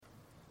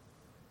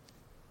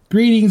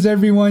Greetings,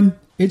 everyone.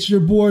 It's your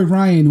boy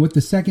Ryan with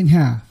the second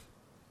half.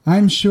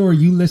 I'm sure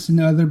you listen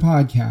to other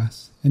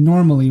podcasts, and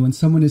normally when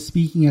someone is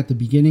speaking at the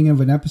beginning of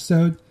an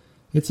episode,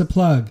 it's a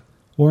plug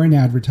or an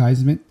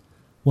advertisement.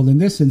 Well, in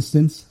this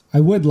instance, I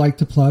would like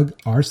to plug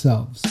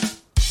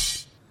ourselves.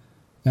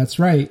 That's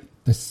right,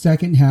 the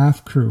second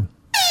half crew.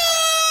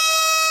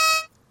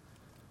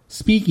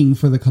 Speaking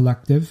for the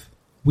collective,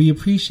 we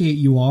appreciate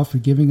you all for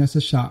giving us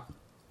a shot,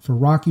 for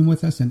rocking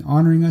with us and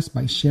honoring us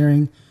by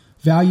sharing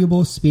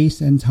valuable space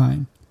and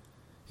time.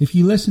 If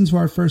you listened to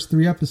our first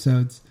 3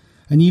 episodes,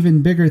 an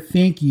even bigger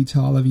thank you to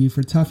all of you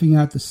for toughing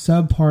out the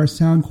subpar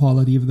sound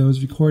quality of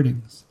those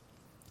recordings.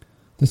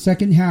 The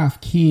second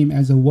half came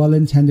as a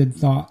well-intended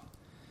thought,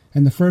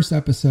 and the first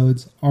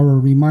episodes are a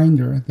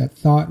reminder that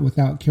thought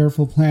without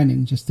careful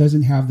planning just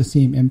doesn't have the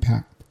same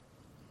impact.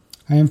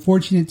 I am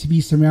fortunate to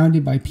be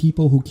surrounded by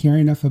people who care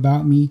enough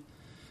about me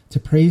to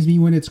praise me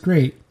when it's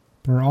great,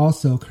 but are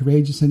also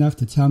courageous enough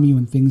to tell me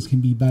when things can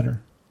be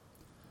better.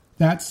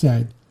 That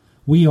said,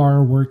 we are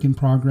a work in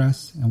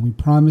progress, and we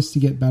promise to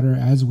get better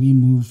as we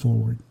move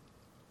forward.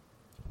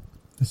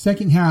 The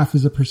second half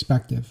is a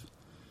perspective,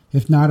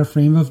 if not a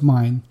frame of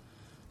mind,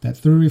 that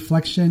through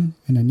reflection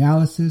and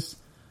analysis,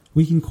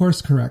 we can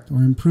course correct or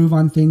improve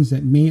on things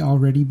that may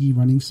already be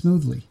running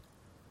smoothly.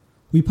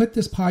 We put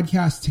this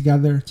podcast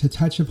together to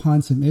touch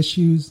upon some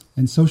issues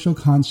and social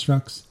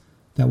constructs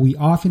that we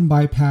often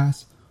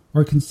bypass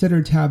or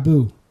consider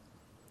taboo.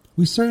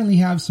 We certainly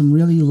have some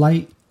really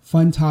light,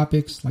 fun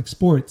topics like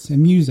sports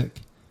and music,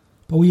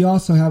 but we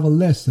also have a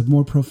list of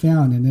more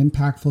profound and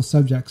impactful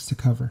subjects to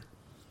cover.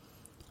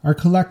 Our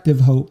collective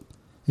hope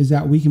is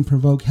that we can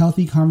provoke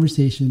healthy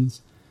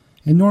conversations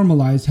and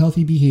normalize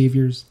healthy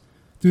behaviors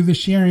through the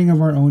sharing of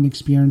our own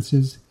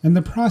experiences and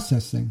the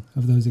processing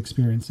of those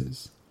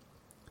experiences.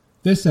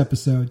 This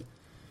episode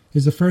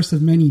is the first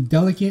of many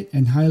delicate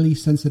and highly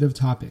sensitive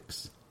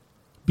topics.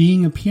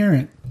 Being a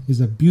parent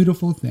is a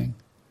beautiful thing,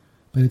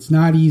 but it's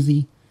not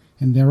easy,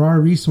 and there are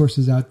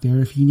resources out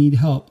there if you need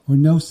help or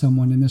know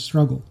someone in a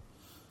struggle.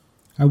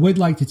 I would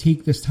like to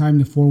take this time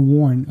to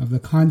forewarn of the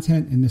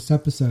content in this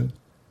episode.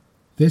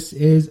 This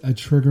is a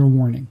trigger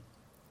warning.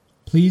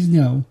 Please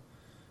know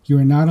you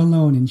are not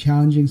alone in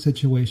challenging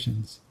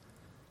situations.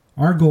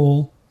 Our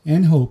goal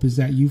and hope is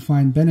that you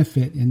find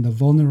benefit in the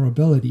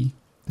vulnerability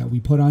that we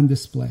put on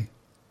display.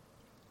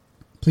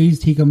 Please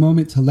take a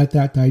moment to let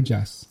that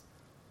digest.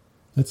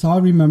 Let's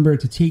all remember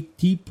to take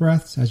deep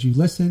breaths as you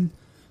listen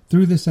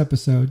through this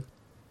episode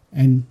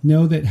and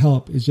know that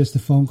help is just a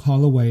phone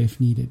call away if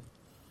needed.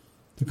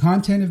 The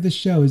content of this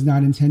show is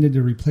not intended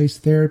to replace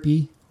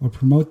therapy or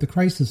promote the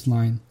crisis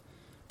line,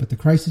 but the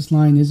crisis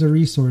line is a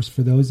resource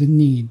for those in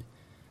need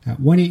at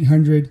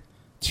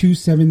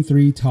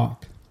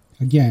 1-800-273-TALK.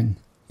 Again,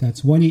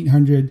 that's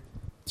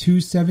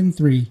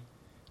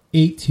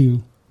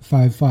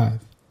 1-800-273-8255.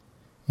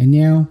 And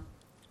now,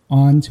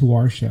 on to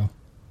our show.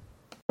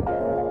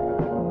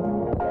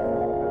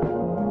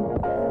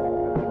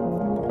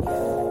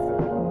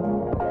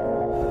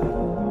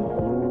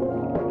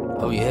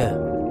 Oh yeah,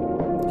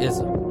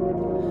 Ism.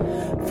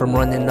 From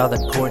running all the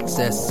courts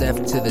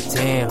SF to the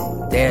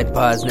town. Dad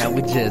bars, now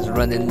we just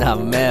running our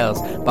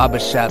mouths.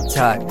 Barbershop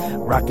talk,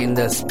 rocking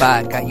the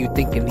spot. Got you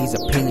thinking these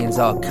opinions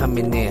all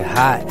coming in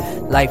hot.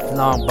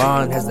 Lifelong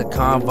bond as the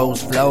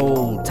convos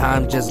flow.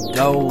 Time just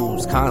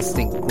goes,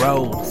 constant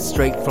growth.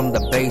 Straight from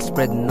the base,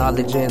 spreading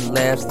knowledge and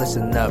laughs.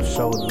 Listen up,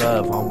 show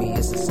love, homie,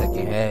 it's the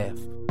second half.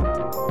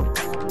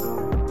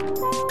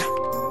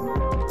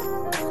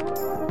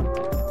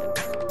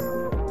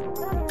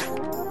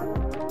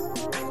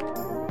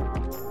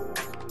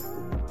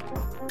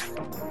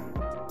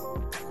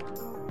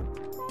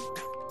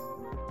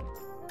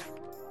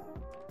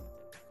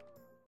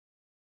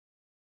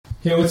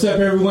 Hey, what's up,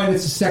 everyone?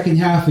 It's the second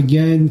half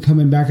again,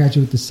 coming back at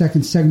you with the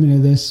second segment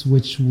of this,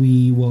 which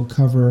we will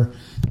cover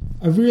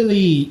a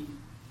really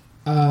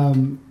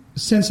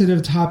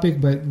sensitive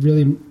topic, but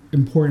really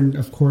important,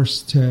 of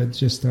course, to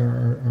just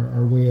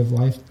our way of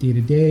life day to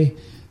day.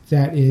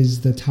 That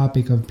is the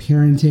topic of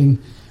parenting.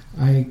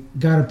 I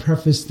gotta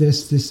preface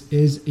this. This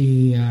is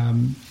a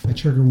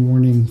trigger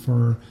warning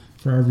for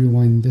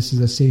everyone. This is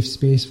a safe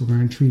space. We're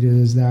going to treat it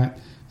as that,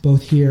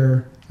 both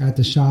here at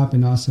the shop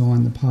and also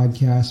on the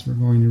podcast. We're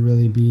going to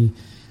really be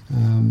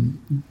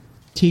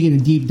taking a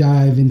deep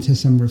dive into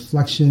some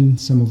reflection,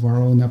 some of our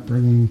own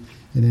upbringing,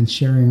 and then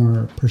sharing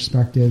our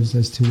perspectives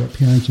as to what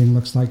parenting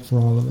looks like for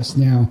all of us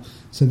now.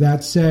 So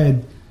that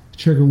said,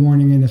 trigger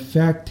warning in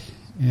effect,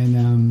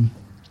 and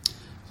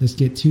let's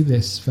get to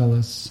this,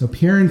 fellas. So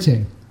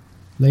parenting,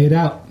 lay it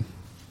out.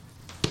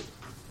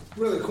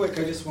 Really quick,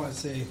 I just want to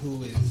say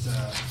who is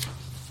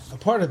a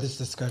part of this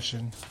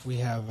discussion. We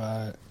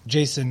have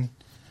Jason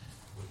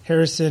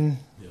Harrison.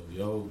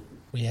 Yo.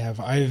 We have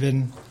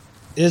Ivan,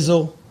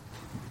 Izzle,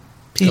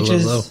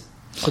 Peaches Hello.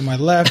 to my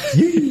left,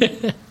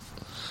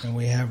 and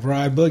we have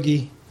Rye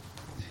Boogie.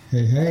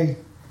 Hey, hey.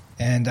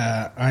 And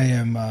I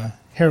am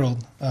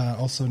Harold,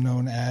 also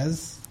known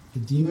as The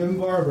Demon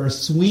Barber,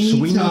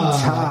 Sweeney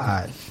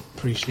Todd.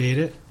 Appreciate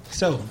it.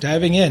 So,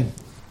 diving in.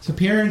 So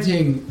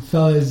parenting,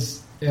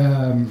 fellas,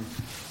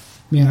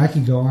 man, I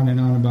could go on and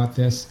on about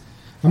this.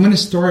 I'm going to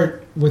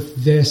start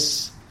with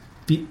this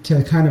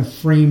to kind of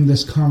frame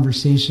this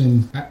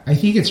conversation. I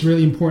think it's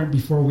really important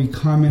before we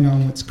comment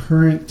on what's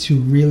current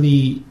to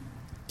really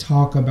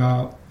talk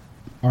about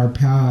our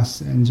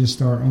past and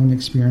just our own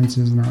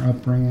experiences and our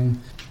upbringing.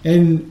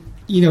 And,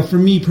 you know, for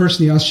me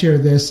personally, I'll share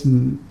this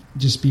and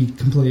just be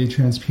completely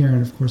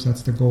transparent. Of course,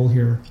 that's the goal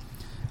here.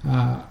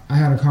 I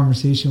had a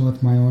conversation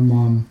with my own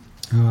mom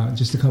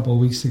just a couple of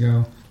weeks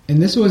ago. And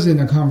this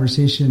wasn't a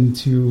conversation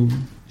to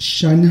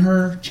shun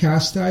her,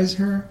 chastise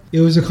her.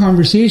 It was a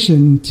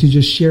conversation to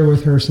just share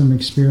with her some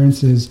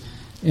experiences.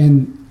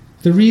 And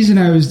the reason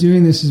I was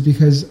doing this is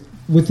because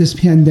with this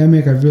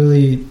pandemic, I've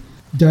really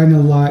done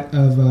a lot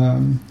of,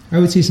 I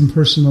would say, some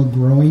personal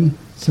growing,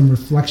 some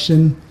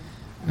reflection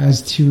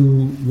as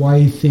to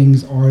why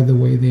things are the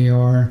way they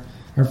are.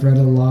 I've read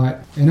a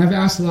lot, and I've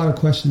asked a lot of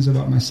questions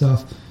about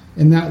myself,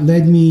 and that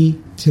led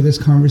me to this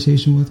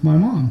conversation with my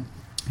mom.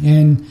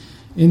 And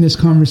in this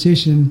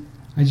conversation,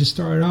 I just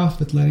started off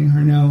with letting her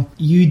know,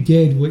 you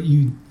did what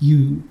you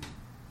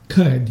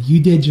could.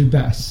 You did your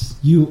best.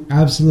 You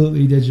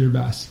absolutely did your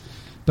best.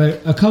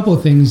 But a couple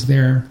of things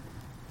there.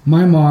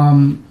 My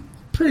mom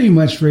pretty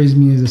much raised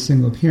me as a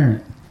single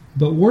parent.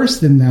 But worse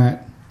than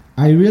that,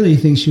 I really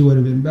think she would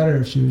have been better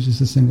if she was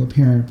just a single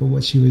parent. But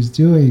what she was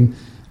doing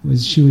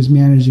was she was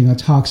managing a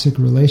toxic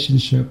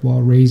relationship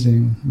while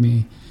raising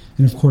me.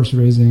 And of course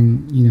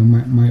raising, you know,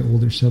 my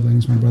older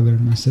siblings, my brother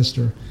and my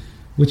sister,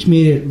 which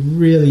made it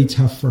really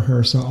tough for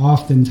her. So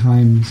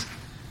oftentimes,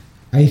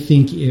 I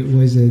think it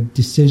was a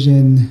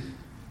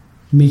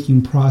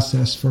decision-making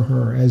process for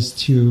her as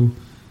to,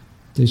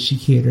 does she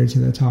cater to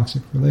the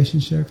toxic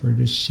relationship or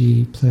does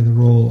she play the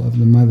role of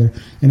the mother?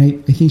 And I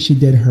think she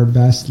did her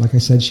best. Like I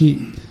said,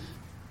 she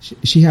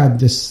had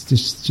this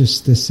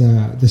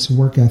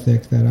work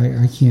ethic that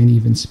I can't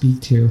even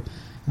speak to.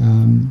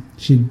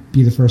 She'd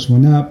be the first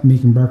one up,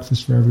 making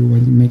breakfast for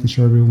everyone, making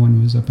sure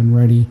everyone was up and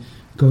ready,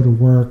 go to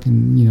work.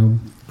 And, you know,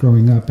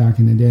 growing up back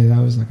in the day, that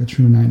was like a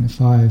true 9 to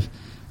 5.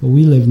 But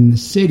we lived in the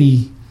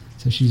city,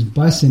 so she's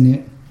bussing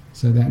it.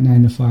 So that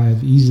 9 to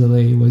 5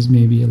 easily was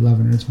maybe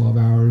 11 or 12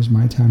 hours.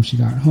 By the time she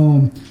got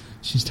home,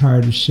 she's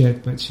tired as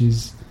shit, but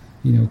she's,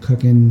 you know,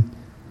 cooking,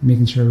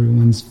 making sure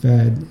everyone's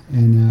fed.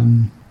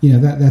 And, you know,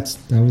 that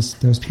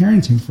was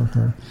parenting for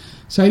her.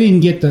 So I didn't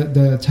get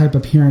the type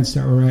of parents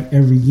that were at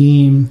every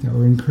game, that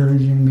were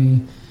encouraging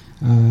me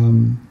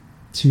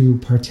to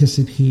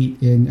participate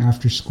in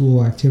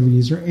after-school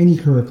activities or any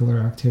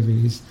curricular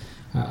activities.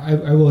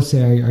 I will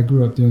say I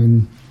grew up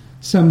doing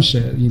some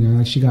shit. You know,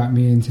 like she got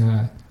me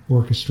into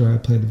orchestra. I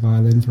played the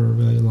violin for a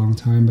really long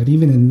time. But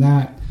even in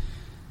that,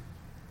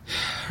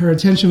 her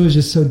attention was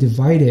just so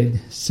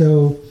divided.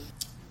 So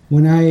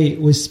when I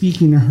was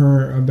speaking to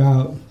her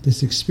about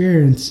this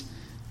experience,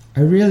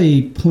 I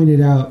really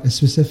pointed out a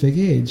specific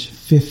age,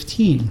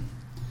 15.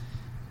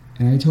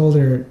 And I told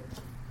her,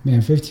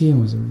 man, 15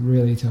 was a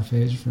really tough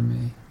age for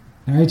me.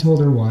 And I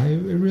told her why it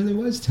really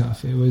was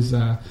tough. It was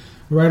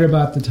right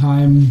about the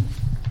time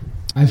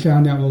I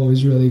found out what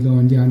was really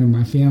going down in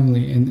my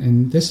family.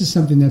 And this is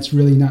something that's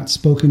really not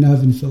spoken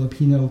of in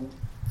Filipino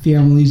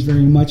families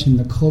very much in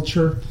the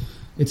culture.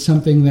 It's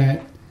something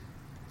that,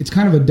 it's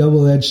kind of a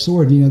double-edged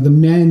sword. You know, the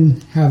men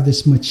have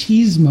this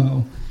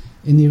machismo,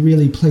 and they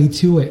really play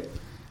to it.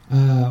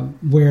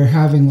 Where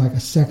having like a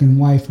second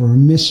wife or a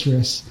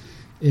mistress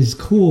is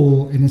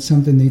cool, and it's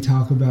something they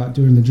talk about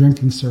during the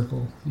drinking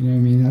circle. You know what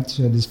I mean? That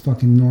shit is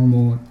fucking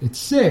normal. It's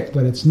sick,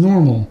 but it's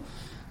normal.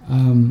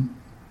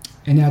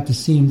 And at the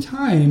same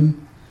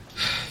time,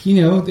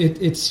 you know,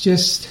 it's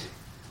just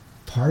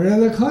part of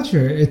the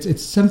culture.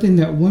 It's something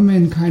that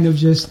women kind of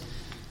just,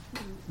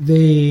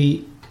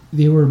 they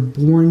were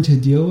born to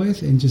deal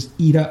with and just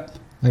eat up.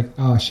 Like,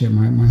 oh shit,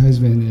 my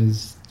husband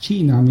is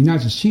cheating on me. Not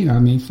just cheating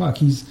on me, fuck,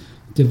 he's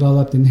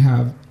developed and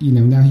have, you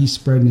know, now he's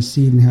spreading a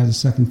seed and has a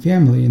second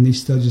family, and they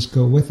still just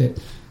go with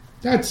it.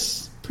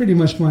 That's pretty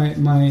much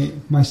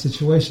my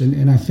situation,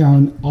 and I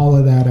found all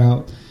of that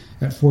out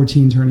at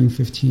 14 turning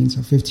 15.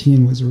 So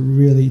 15 was a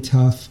really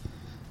tough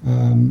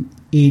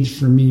age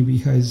for me,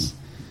 because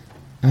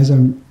as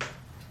I'm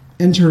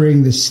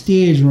entering the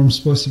stage where I'm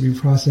supposed to be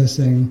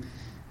processing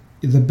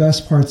the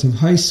best parts of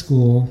high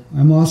school,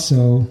 I'm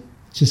also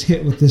just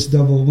hit with this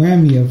double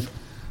whammy of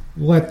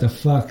what the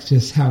fuck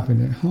just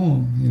happened at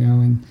home, you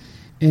know.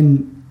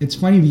 And it's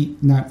funny,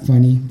 not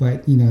funny,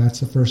 but, you know, that's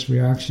the first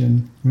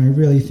reaction. When I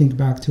really think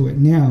back to it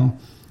now,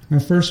 my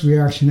first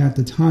reaction at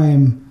the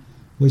time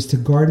was to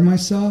guard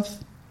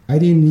myself. I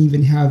didn't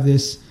even have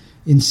this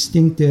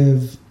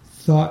instinctive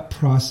thought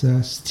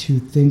process to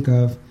think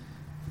of,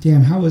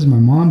 damn, how is my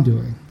mom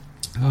doing?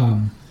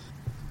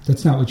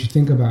 That's not what you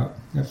think about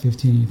at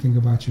 15. You think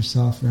about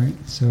yourself, right?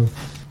 So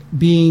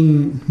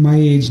being my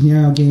age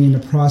now, getting to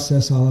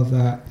process all of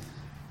that,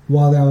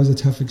 while that was a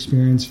tough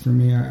experience for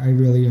me, I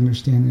really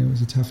understand it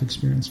was a tough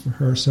experience for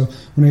her. So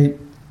when I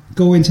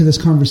go into this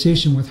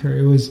conversation with her,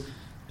 it was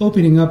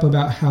opening up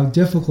about how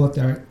difficult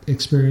that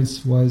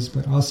experience was,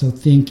 but also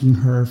thanking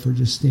her for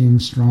just staying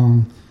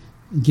strong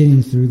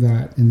getting through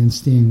that and then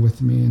staying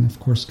with me and, of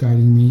course,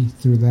 guiding me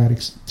through that,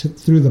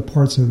 through the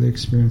parts of the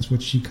experience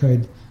which she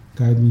could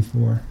guide me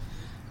for.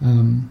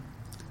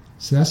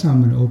 So that's how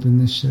I'm going to open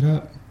this shit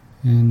up.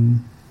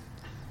 And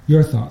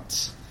your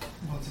thoughts?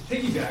 Well, to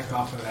piggyback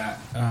off of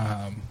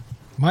that,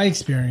 my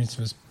experience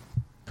was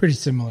pretty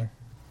similar.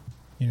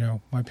 You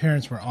know, my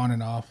parents were on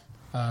and off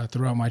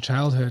throughout my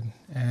childhood.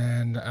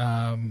 And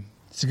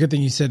it's a good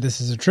thing you said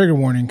this is a trigger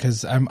warning,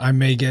 because I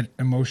may get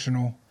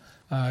emotional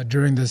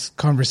during this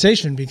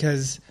conversation,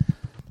 because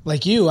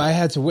like you, I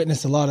had to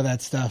witness a lot of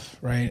that stuff,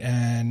 right?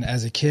 And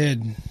as a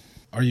kid,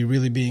 are you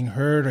really being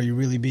heard? Are you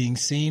really being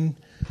seen?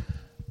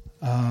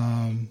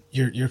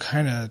 You're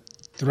kind of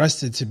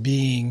thrusted to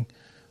being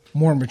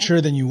more mature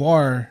than you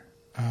are,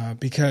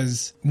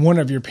 because one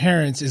of your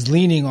parents is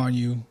leaning on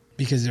you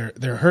because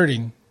they're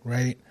hurting,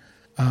 right?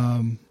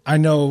 I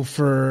know,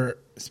 for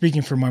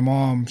speaking for my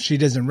mom, she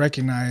doesn't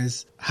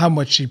recognize how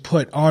much she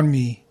put on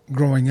me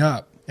growing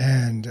up,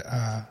 and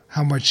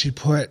how much she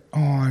put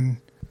on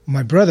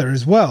my brother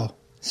as well.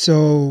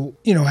 So,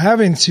 you know,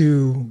 having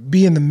to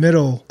be in the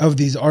middle of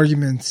these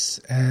arguments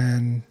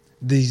and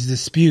these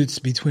disputes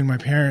between my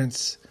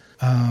parents,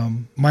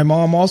 my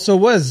mom also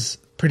was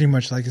pretty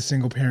much like a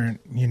single parent,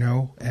 you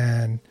know,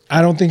 and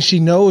I don't think she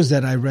knows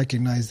that I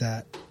recognize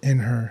that in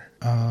her.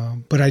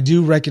 But I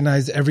do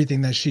recognize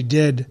everything that she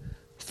did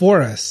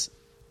for us.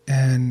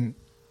 And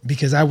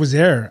because I was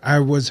there, I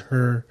was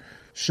her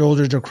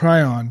shoulder to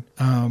cry on.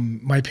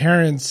 My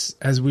parents,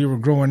 as we were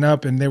growing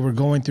up and they were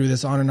going through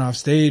this on and off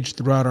stage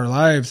throughout our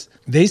lives,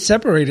 they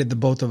separated the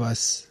both of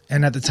us.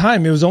 And at the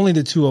time, it was only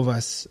the two of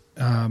us.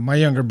 My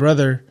younger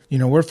brother, you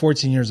know, we're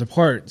 14 years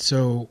apart,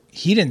 so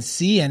he didn't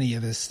see any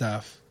of this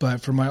stuff.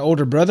 But for my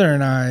older brother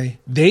and I,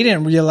 they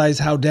didn't realize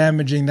how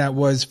damaging that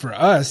was for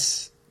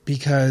us,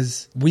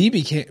 because we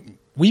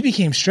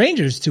became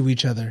strangers to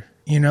each other.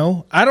 You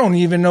know, I don't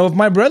even know if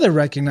my brother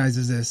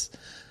recognizes this.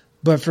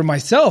 But for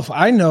myself,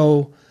 I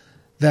know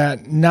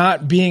that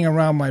not being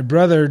around my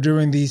brother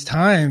during these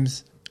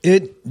times,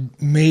 it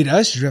made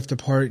us drift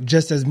apart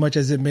just as much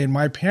as it made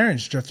my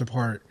parents drift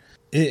apart.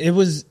 It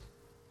was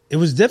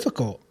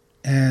difficult.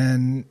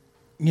 And,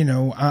 you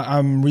know,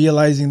 I'm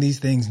realizing these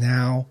things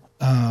now.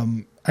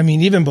 I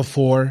mean, even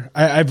before,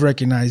 I've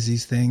recognized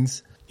these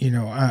things. You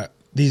know,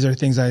 these are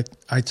things I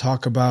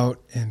talk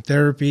about in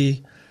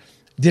therapy.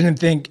 Didn't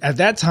think at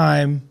that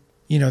time,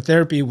 you know,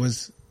 therapy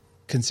was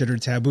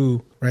considered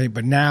taboo, right?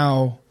 But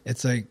now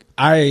it's like,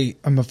 I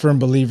am a firm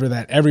believer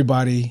that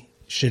everybody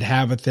should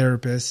have a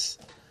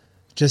therapist,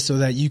 just so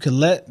that you can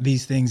let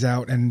these things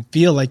out and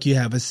feel like you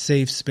have a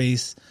safe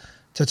space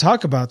to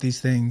talk about these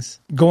things.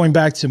 Going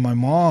back to my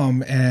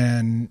mom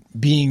and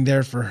being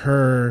there for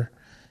her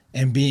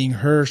and being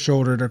her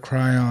shoulder to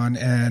cry on,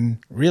 and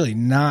really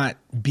not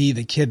be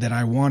the kid that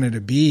I wanted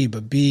to be,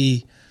 but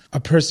be a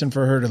person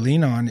for her to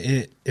lean on.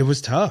 It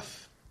was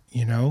tough,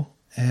 you know?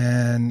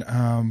 And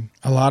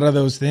a lot of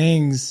those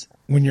things,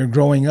 when you're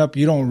growing up,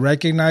 you don't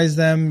recognize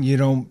them. You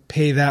don't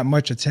pay that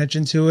much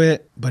attention to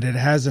it, but it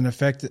has an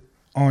effect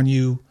on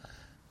you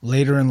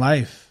later in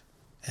life.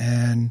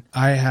 And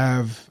I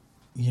have,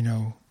 you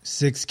know,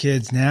 6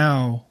 kids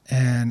now,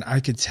 and I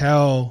could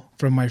tell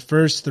from my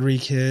first 3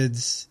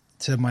 kids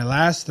to my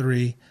last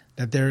 3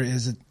 that there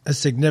is a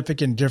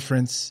significant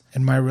difference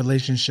in my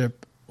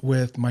relationship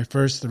with my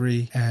first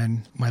 3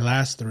 and my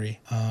last 3.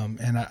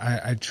 And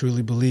I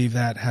truly believe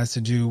that has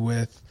to do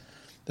with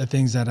the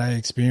things that I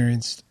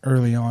experienced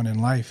early on in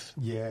life.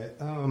 Yeah.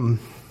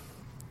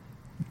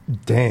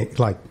 Dang,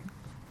 like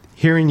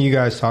hearing you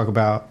guys talk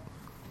about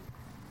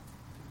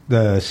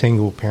the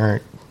single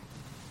parent,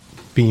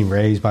 being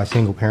raised by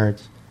single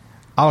parents.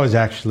 I was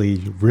actually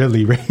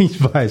really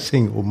raised by a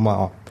single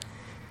mom.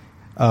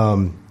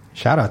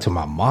 Shout out to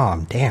my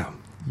mom.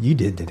 Damn, you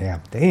did the damn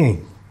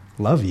thing.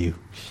 Love you.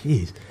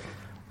 Jeez.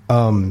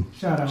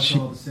 Shout out to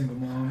all the single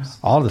moms.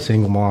 All the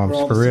single moms,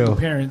 for real. Single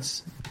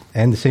parents.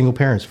 And the single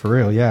parents, for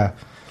real, yeah.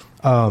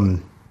 I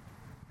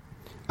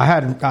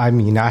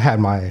had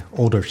my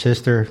older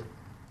sister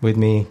with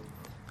me.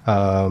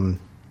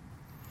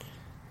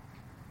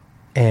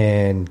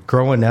 And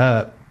growing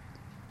up,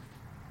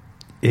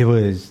 it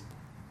was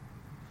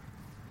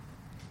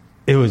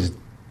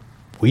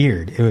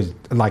weird. It was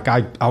like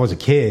I was a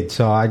kid,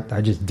 so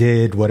I just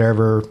did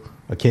whatever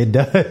a kid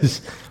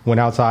does. Went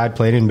outside,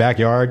 played in the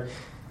backyard.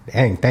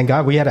 Dang, thank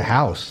God we had a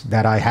house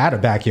that I had a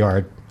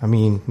backyard. I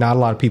mean, not a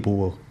lot of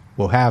people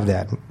will have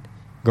that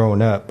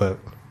growing up, but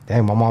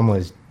dang, my mom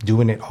was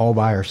doing it all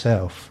by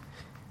herself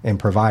and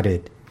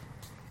provided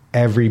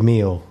every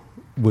meal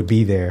would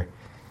be there.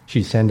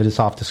 She'd send us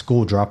off to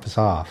school, drop us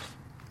off.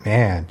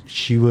 Man,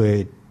 she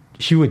would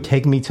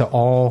take me to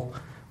all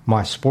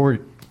my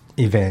sport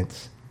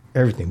events,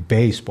 everything,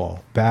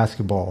 baseball,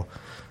 basketball,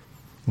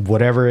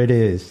 whatever it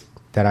is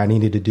that I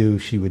needed to do,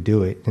 she would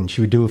do it. And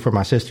she would do it for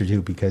my sister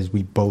too, because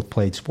we both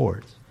played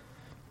sports.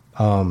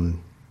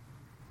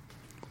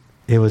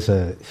 It was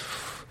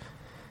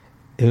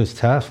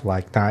tough,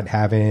 like not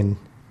having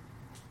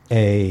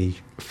a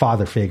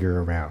father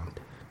figure around.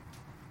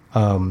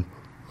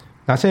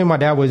 Not saying my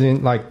dad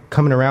wasn't like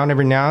coming around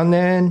every now and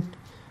then,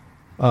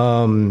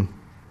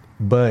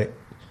 but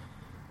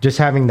just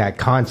having that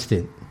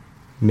constant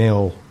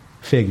male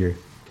figure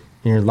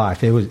in your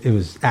life, it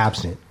was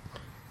absent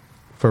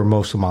for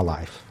most of my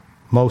life.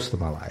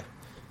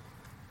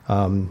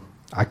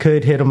 I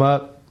could hit him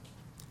up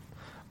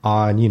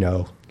on,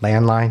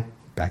 landline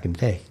back in the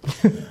day.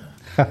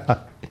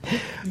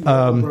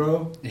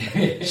 Bro.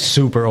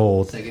 Super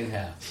old. Second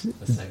half.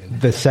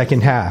 The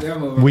second half. Yeah,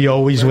 We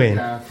always win.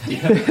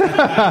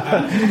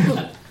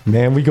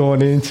 Man, we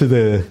going into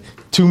the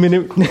 2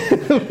 minute.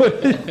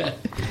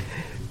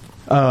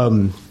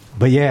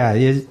 But yeah,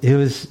 it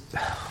was,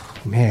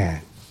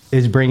 man,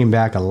 it's bringing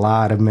back a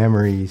lot of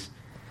memories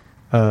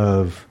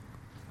of,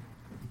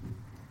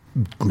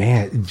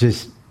 man,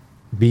 just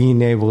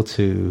being able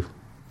to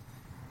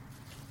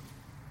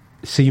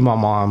see my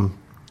mom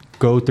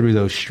go through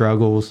those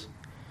struggles.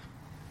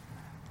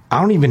 I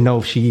don't even know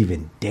if she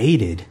even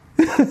dated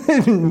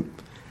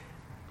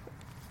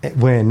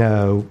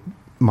when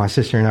my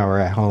sister and I were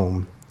at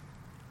home.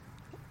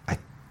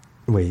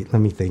 Wait, let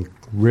me think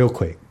real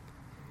quick.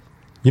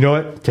 You know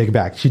what? Take it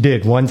back. She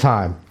did one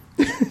time.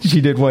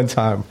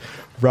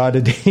 Brought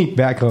a date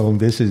back home.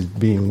 This is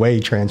being way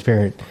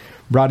transparent.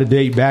 Brought a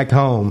date back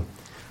home.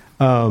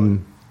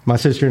 My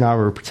sister and I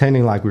were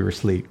pretending like we were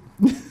asleep.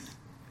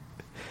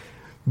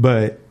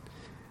 But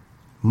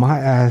my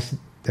ass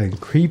then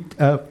creeped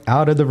up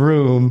out of the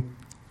room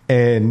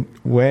and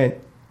went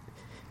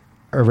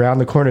around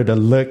the corner to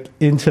look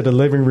into the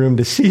living room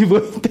to see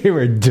what they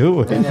were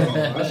doing.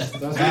 That's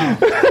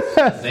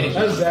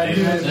dangerous.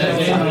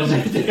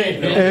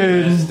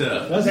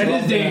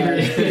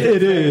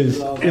 It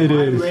is.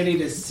 I'm ready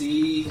to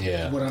see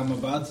what I'm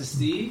about to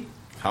see.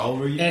 How old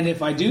were you? And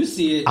if I do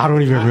see it, I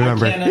don't even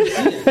remember. I cannot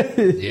see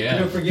it.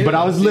 Yeah. But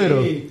I was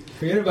little.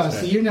 Forget about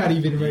see. You're not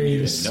even ready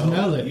to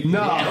smell it. No.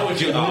 God,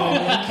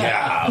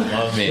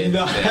 love it.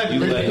 No, you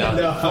let out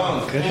the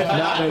funk.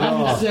 Not at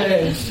all.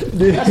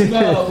 That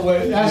smell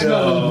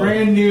was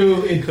brand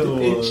new.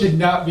 It should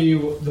not be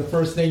the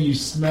first thing you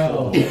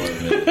smell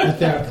at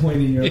that point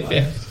in your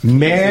life.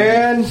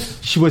 Man,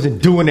 she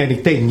wasn't doing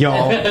anything,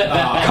 y'all.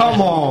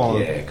 Come on.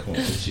 Yeah, come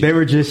on. They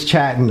were just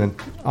chatting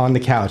on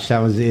the couch. That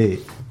was it.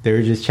 They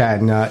were just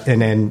chatting,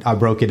 and then I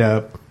broke it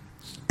up,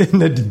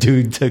 and the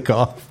dude took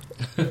off.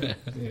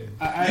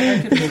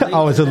 I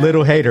I was a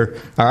little hater.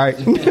 All right.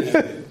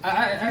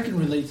 I can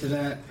relate to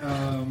that.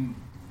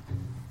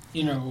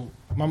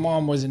 My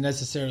mom wasn't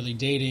necessarily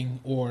dating,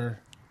 or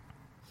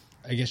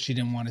I guess she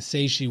didn't want to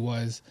say she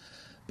was.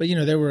 But,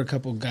 there were a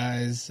couple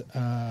guys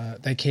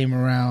that came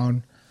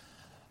around.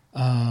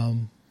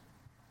 And,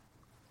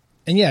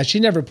 yeah, she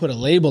never put a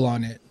label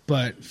on it.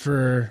 But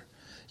for,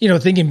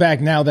 thinking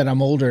back now that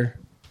I'm older,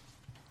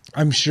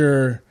 I'm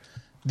sure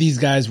these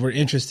guys were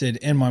interested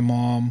in my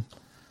mom.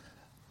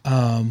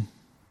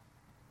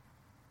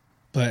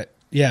 But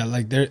yeah,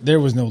 like there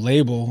was no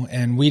label,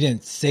 and we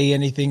didn't say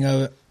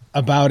anything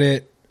about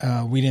it.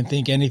 We didn't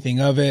think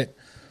anything of it.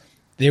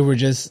 They were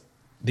just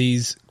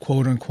these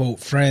quote unquote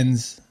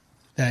friends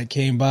that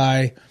came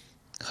by,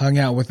 hung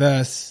out with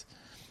us,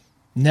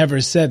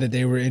 never said that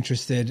they were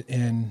interested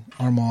in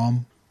our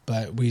mom,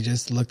 but we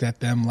just looked at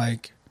them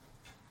like,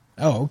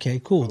 oh,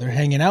 okay, cool. They're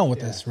hanging out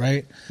with us,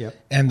 right? Yep.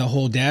 And the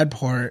whole dad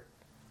part,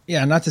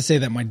 yeah, not to say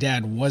that my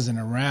dad wasn't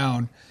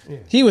around. Yeah.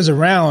 He was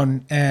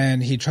around,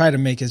 and he tried to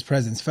make his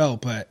presence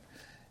felt, but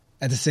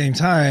at the same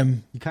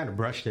time... You kind of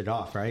brushed it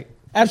off, right?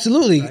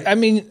 Absolutely. Right? I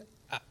mean,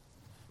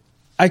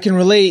 I can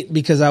relate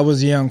because I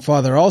was a young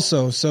father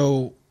also.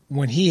 So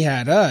when he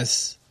had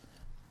us,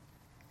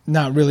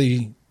 not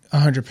really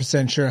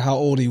 100% sure how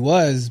old he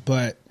was,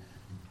 but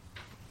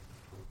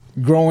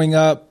growing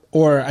up,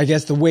 or I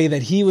guess the way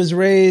that he was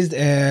raised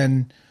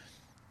and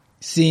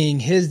seeing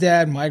his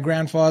dad, my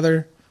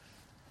grandfather...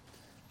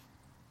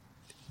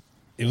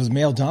 It was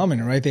male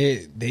dominant, right?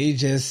 They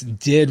just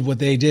did what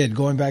they did.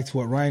 Going back to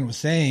what Ryan was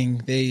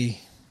saying, they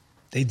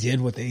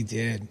did what they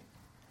did.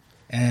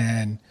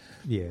 And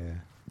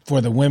for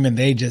the women,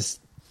 they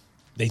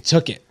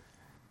took it.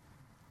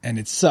 And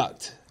it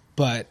sucked.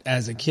 But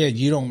as a kid,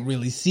 you don't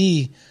really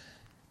see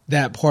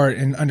that part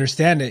and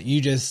understand it.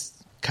 You just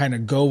kind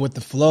of go with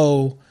the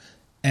flow,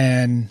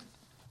 and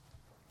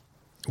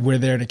we're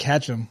there to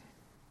catch them,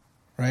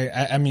 right?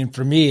 I mean,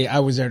 for me, I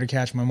was there to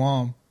catch my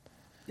mom.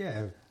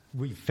 Yeah.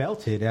 We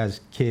felt it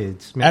as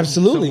kids. Man.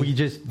 Absolutely. So we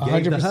just gave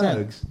 100%. The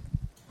hugs.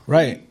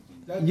 Right.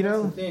 That's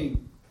the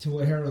thing, to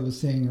what Harold was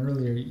saying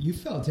earlier, you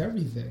felt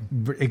everything.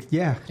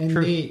 Yeah, and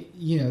true. They,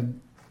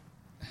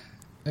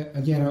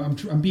 again,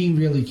 I'm being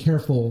really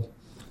careful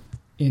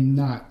in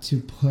not to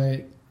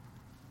put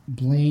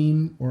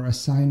blame or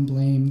assign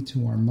blame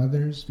to our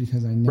mothers,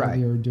 because I know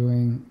they were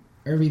doing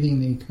everything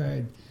they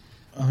could.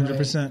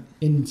 100%.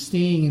 In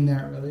staying in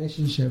that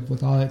relationship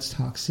with all its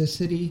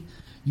toxicity,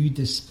 you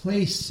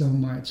displace so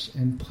much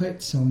and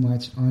put so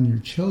much on your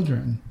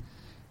children.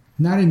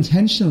 Not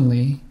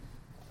intentionally.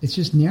 It's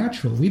just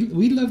natural.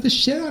 We love the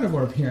shit out of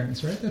our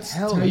parents, right? That's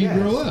how you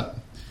grow up.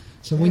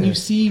 So when you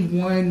see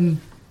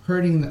one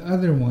hurting the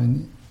other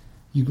one,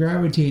 you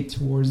gravitate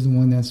towards the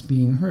one that's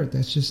being hurt.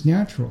 That's just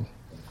natural.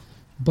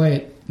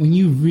 But when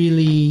you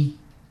really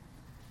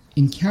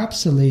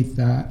encapsulate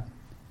that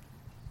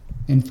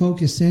and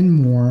focus in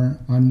more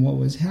on what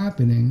was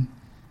happening,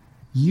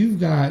 you've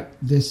got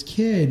this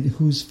kid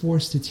who's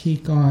forced to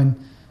take on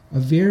a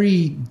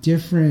very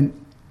different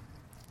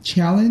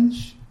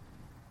challenge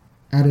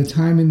at a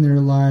time in their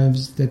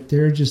lives that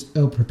they're just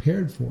ill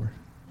prepared for.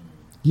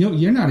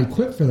 You're not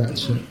equipped for that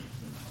shit.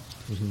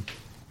 Mm-hmm.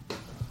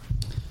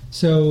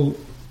 So,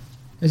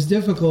 as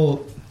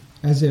difficult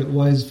as it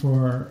was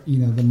for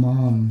the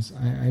moms,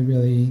 I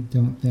really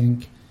don't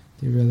think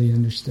they really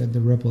understood the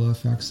ripple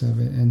effects of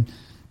it. And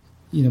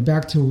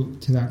back to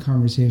that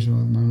conversation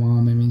with my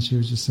mom, I mean, she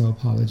was just so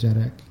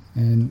apologetic,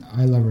 and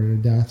I love her to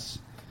death.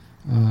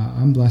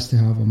 I'm blessed to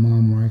have a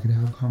mom where I could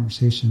have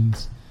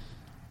conversations.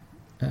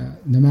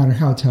 No matter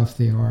how tough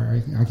they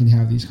are, I can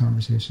have these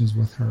conversations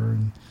with her,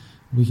 and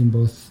we can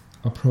both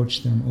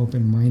approach them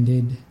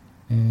open-minded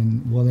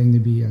and willing to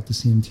be at the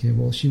same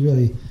table. She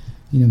really,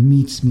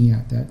 meets me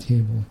at that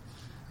table.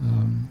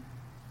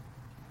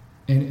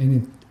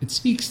 And it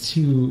speaks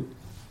to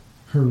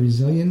her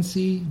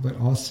resiliency, but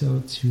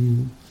also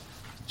to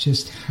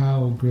just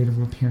how great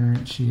of a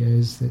parent she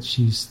is, that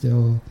she's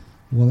still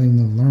willing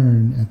to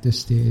learn at this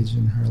stage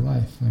in her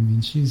life. I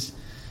mean, she's,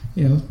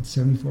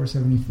 74,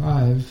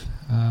 75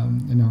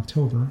 in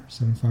October,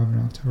 75 in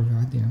October,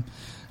 goddamn.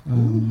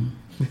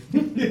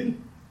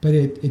 But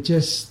it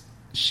just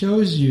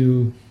shows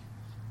you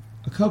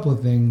a couple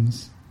of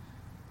things.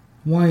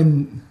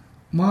 One,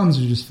 moms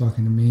are just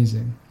fucking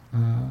amazing.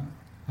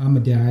 I'm a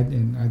dad,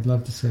 and I'd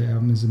love to say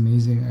I'm as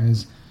amazing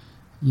as,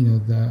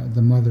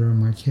 the mother of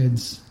my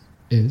kids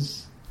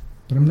is,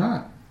 but I'm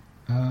not.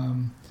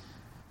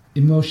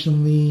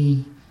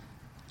 Emotionally,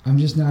 I'm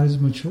just not as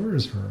mature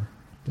as her.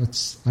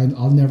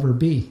 I'll never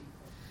be.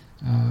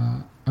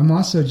 I'm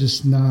also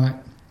just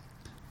not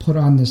put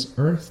on this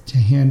earth to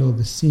handle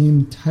the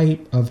same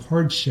type of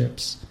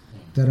hardships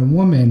that a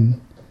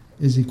woman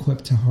is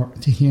equipped to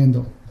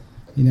handle.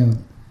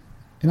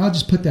 And I'll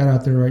just put that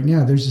out there right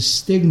now. There's a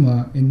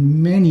stigma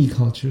in many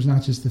cultures,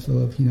 not just the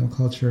Filipino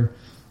culture.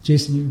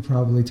 Jason, you can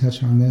probably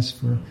touch on this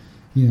for,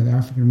 the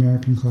African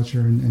American culture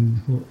and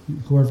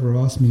whoever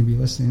else may be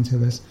listening to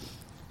this.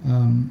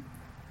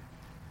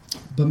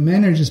 But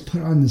men are just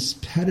put on this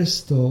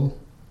pedestal,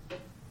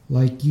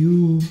 like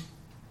you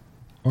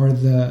are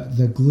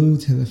the glue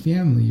to the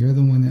family. You're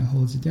the one that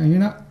holds it down. You're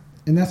not,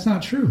 and that's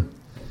not true.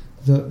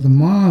 The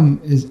mom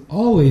is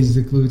always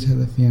the glue to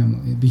the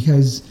family,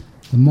 because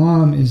the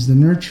mom is the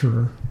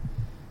nurturer.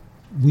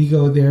 We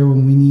go there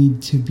when we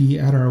need to be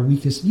at our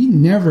weakest. You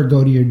never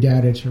go to your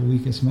dad at your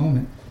weakest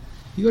moment.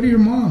 You go to your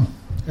mom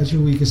at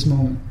your weakest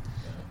moment.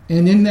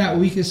 And in that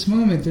weakest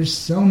moment, there's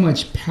so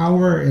much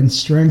power and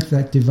strength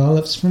that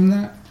develops from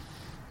that.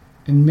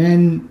 And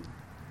men,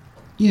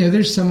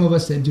 there's some of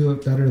us that do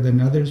it better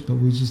than others, but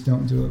we just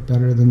don't do it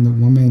better than the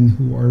women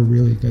who are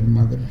really good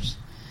mothers.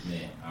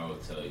 Man, I will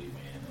tell you,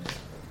 man.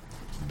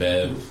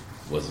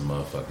 Bev was a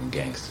motherfucking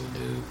gangster,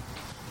 dude.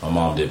 My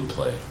mom didn't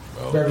play,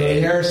 bro. Beverly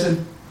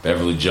Harrison.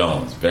 Beverly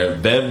Jones.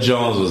 Bev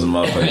Jones was a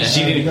motherfucker.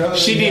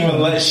 She didn't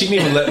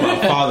even let my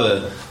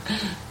father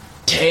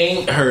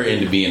tang her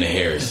into being a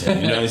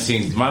Harrison. You know what I'm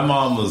saying? My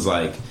mom was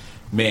like,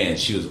 man,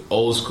 she was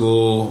old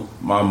school.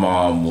 My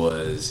mom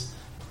was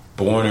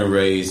born and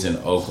raised in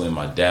Oakland.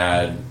 My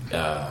dad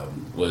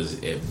was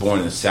born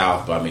in the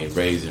South, but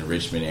raised in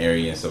Richmond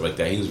area and stuff like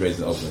that. He was raised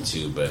in Oakland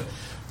too, but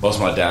most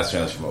of my dad's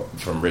family's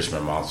from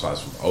Richmond. My mom's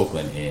family's from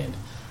Oakland, and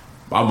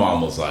my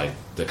mom was like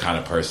the kind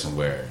of person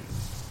where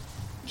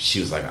she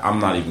was like, I'm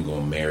not even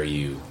going to marry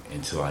you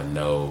until I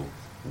know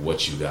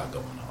what you got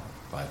going on.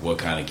 Like, what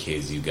kind of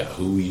kids you got?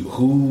 Who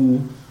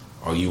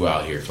are you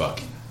out here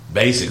fucking?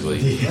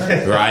 Basically,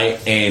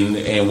 right?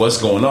 And what's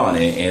going on?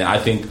 And I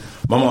think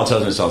my mom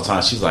tells me this all the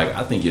time. She's like,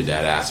 I think your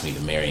dad asked me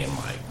to marry him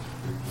like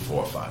 4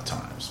 or 5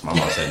 times. My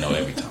mom said no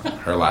every time.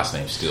 Her last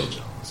name's still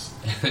Jones,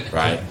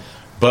 right?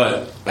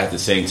 But at the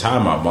same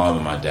time, my mom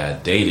and my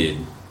dad dated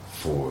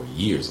for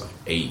years, like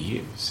 8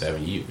 years,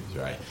 7 years,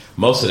 right?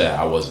 Most of that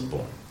I wasn't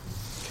born,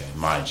 okay,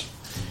 mind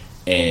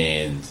you.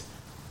 And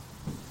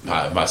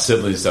my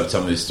siblings and stuff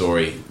tell me this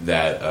story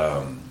that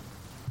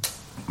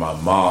my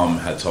mom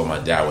had told my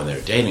dad when they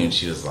were dating, and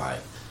she was like,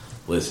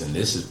 listen,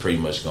 this is pretty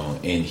much going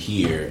to end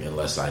here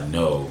unless I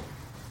know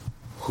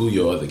who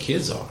your other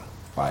kids are.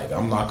 Like,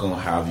 I'm not going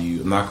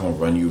to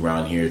run you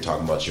around here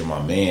talking about you're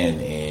my man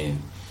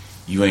and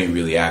you ain't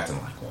really acting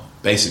like one.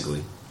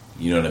 Basically,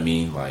 you know what I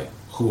mean? Like,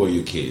 who are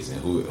your kids and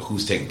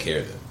who's taking care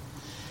of them?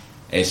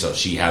 And so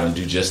she had them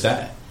do just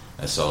that.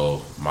 And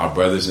so my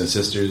brothers and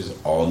sisters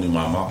all knew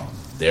my mom.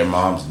 Their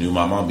moms knew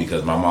my mom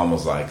because my mom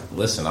was like,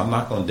 listen, I'm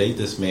not going to date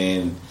this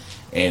man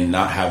and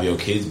not have your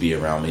kids be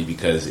around me,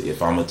 because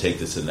if I'm going to take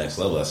this to the next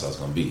level, that's how it's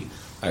going to be.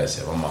 Like I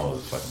said, my mom was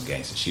a fucking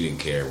gangster. She didn't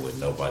care what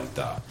nobody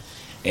thought.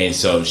 And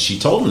so she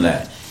told him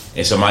that.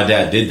 And so my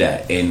dad did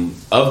that. And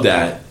of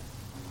that,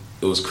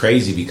 it was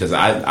crazy because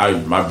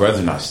my brother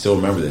and I still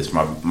remember this.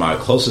 My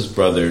closest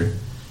brother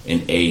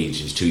in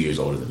age is 2 years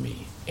older than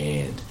me.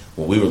 And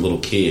when we were little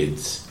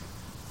kids,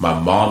 my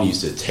mom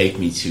used to take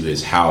me to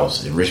his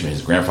house in Richmond,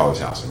 his grandfather's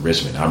house in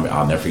Richmond.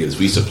 I'll never forget this.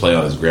 We used to play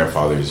on his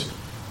grandfather's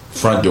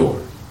front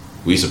door.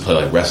 We used to play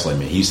like wrestling.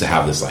 Man, he used to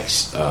have this like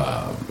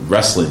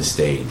wrestling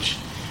stage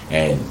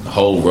and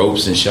whole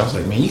ropes and shit. I was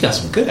like, man, you got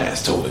some good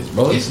ass toys,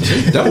 bro.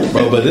 It's dope,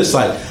 bro. But this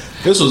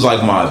was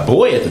like my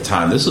boy at the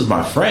time. This was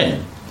my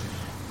friend.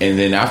 And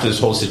then after this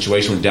whole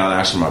situation went down,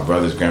 actually my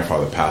brother's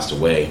grandfather passed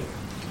away,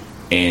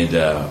 and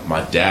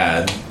my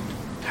dad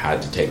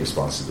had to take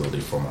responsibility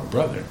for my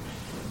brother.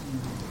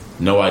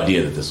 No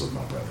idea that this was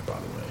my brother, by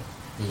the way.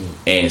 Mm-hmm.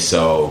 And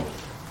so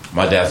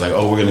my dad's like,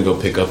 oh, we're going to go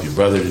pick up your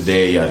brother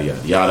today, yada,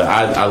 yada, yada.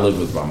 I lived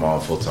with my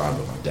mom full time,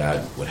 but my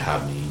dad would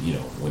have me,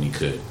 when he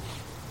could.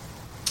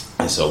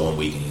 And so one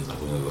weekend, he was like,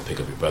 we're going to go pick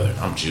up your brother. And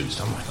I'm juiced.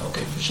 I'm like,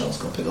 okay, for sure,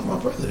 let's go pick up my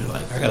brother. They're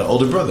like, I got an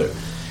older brother.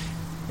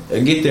 I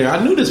get there,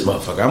 I knew this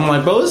motherfucker. I'm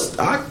like, bro,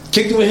 I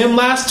kicked it with him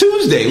last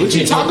Tuesday. What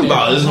you talking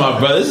about? This is my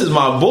brother. This is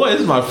my boy. This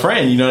is my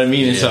friend. You know what I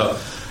mean? And so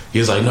he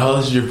was like, no,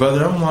 this is your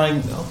brother. I'm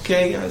like,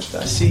 okay, I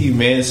see you,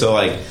 man. So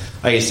like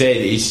I said,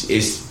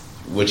 it's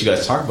what you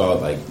guys talk about.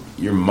 Like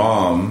your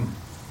mom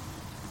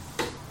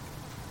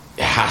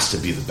has to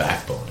be the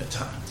backbone at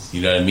times.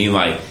 You know what I mean?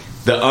 Like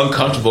the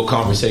uncomfortable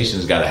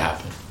conversations got to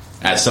happen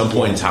at some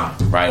point in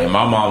time, right? And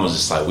my mom was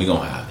just like, we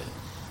gonna have it.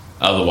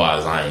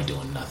 Otherwise, I ain't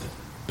doing nothing.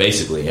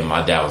 Basically, and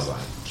my dad was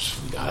like,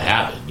 we gotta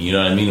have it. You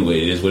know what I mean?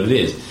 It is what it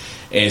is.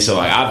 And so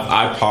like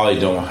I probably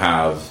don't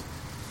have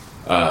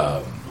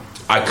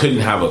I couldn't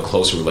have a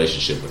closer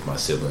relationship with my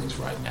siblings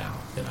right now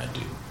than I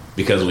do,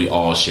 because we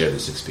all share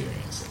this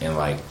experience. And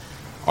like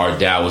our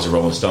dad was a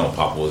Rolling Stone,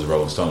 Papa was a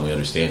Rolling Stone. We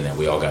understand that.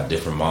 We all got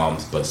different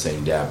moms but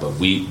same dad. But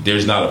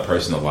there's not a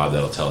person alive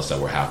that'll tell us that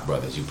we're half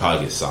brothers. You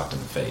probably get socked in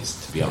the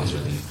face, to be honest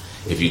with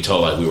you. If you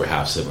told like we were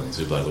half siblings,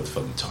 we'd be like, what the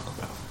fuck are you talking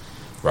about?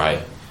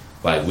 Right?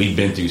 Like, we've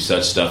been through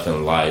such stuff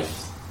in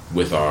life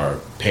with our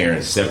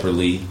parents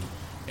separately,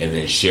 and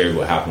then shared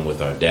what happened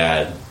with our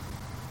dad,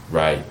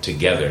 right,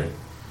 together,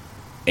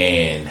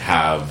 and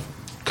have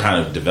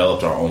kind of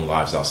developed our own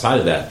lives outside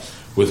of that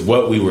with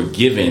what we were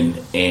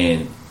given.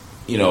 And,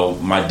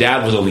 my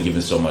dad was only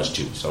given so much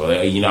too. So,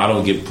 I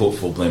don't get put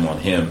full blame on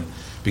him,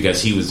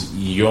 because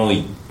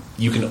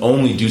you can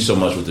only do so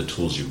much with the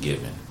tools you're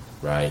given,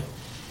 right?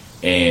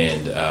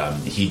 And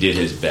he did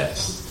his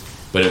best,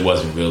 but it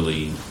wasn't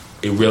really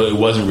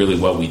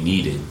what we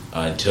needed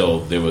until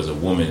there was a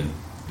woman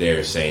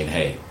there saying,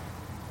 hey,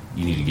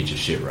 you need to get your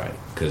shit right,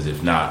 because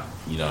if not,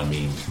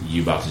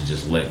 you about to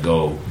just let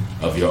go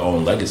of your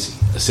own legacy,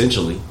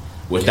 essentially,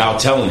 without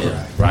telling him,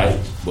 right?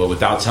 Well,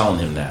 without telling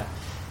him that.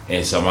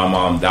 And so my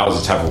mom, that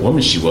was the type of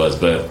woman she was.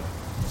 But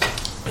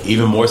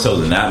even more so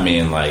than that,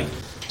 man, like,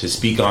 to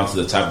speak on to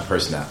the type of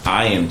person that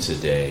I am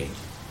today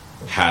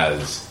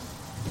has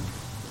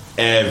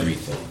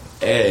everything.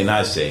 And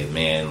I say,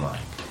 man,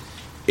 like,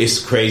 it's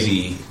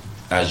crazy,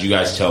 as you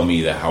guys tell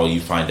me, that how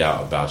you find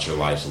out about your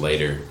lives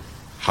later,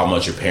 how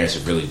much your parents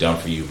have really done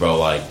for you, bro.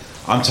 Like,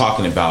 I'm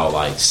talking about,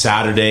 like,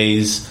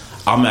 Saturdays,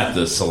 I'm at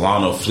the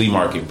Solano flea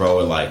market, bro,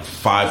 at like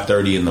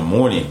 5:30 in the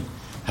morning,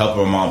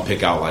 helping my mom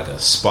pick out like a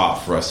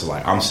spot for us to,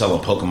 like, I'm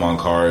selling Pokemon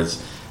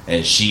cards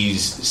and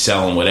she's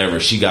selling whatever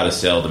she got to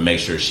sell to make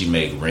sure she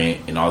make rent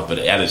and all. But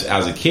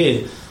as a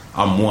kid,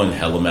 I'm one,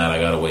 hella mad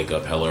I got to wake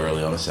up hella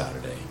early on a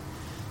Saturday.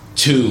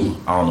 Two,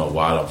 I don't know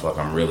why the fuck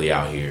I'm really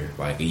out here.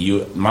 Like,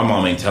 my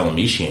mom ain't telling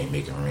me she ain't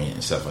making rent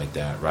and stuff like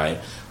that, right?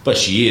 But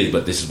she is,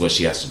 but this is what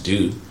she has to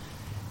do.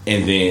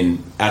 And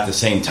then at the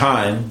same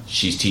time,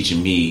 she's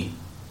teaching me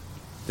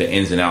the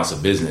ins and outs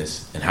of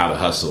business and how to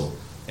hustle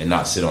and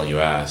not sit on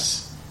your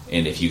ass.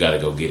 And if you got to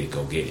go get it,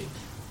 go get it.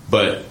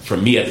 But for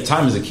me at the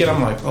time as a kid,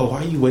 I'm like, oh,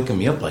 why are you waking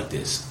me up like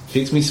this?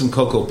 Fix me some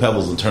Cocoa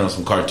Pebbles and turn on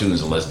some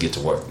cartoons and let's get to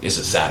work. It's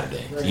a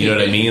Saturday. You know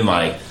what I mean?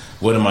 Like,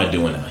 what am I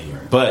doing out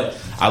here? But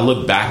I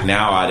look back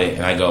now at it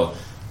and I go,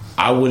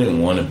 I wouldn't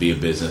want to be a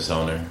business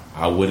owner.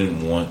 I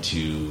wouldn't want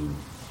to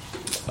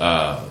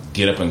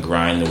get up and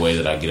grind the way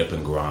that I get up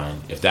and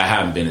grind if that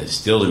hadn't been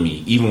instilled in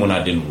me, even when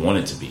I didn't want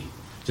it to be.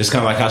 Just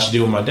kind of like how she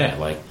did with my dad.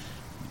 Like,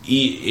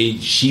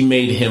 she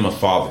made him a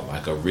father,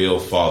 like a real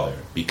father,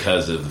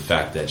 because of the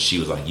fact that she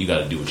was like, you got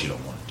to do what you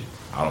don't want to do.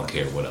 I don't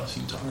care what else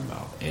you talking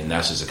about. And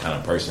that's just the kind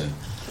of person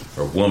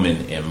or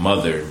woman and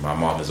mother my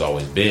mom has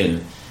always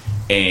been.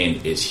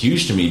 And it's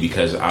huge to me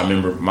because I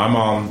remember my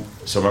mom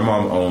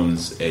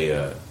owns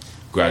a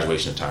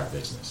graduation attire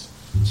business.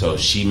 So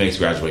she makes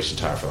graduation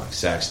attire for like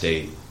Sac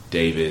State,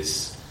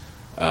 Davis,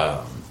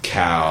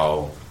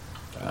 Cal,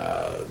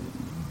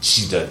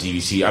 she's done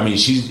DVC. I mean,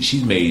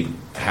 she's made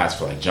hats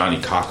for like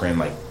Johnny Cochran,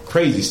 like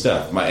crazy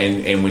stuff.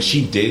 And when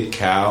she did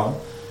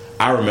Cal,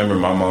 I remember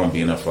my mom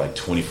being up for like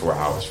 24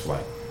 hours for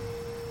like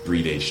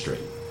 3 days straight,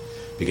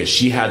 because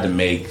she had to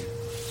make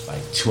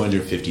like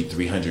 250,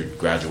 300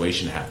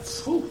 graduation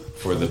hats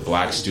for the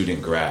black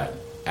student grad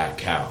at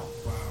Cal.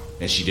 Wow.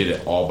 And she did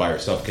it all by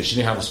herself because she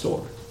didn't have a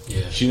store.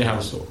 Yeah. She didn't have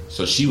a store.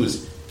 So she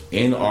was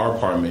in our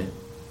apartment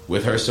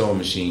with her sewing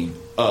machine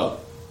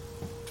up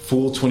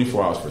full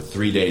 24 hours for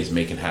 3 days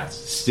making hats,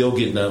 still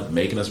getting up,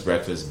 making us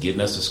breakfast,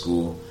 getting us to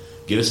school,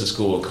 get us to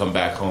school and come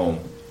back home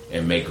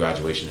and make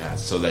graduation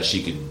hats so that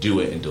she could do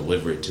it and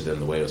deliver it to them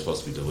the way it was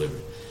supposed to be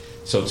delivered.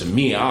 So to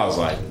me, I was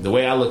like, the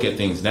way I look at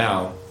things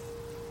now,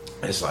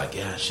 it's like,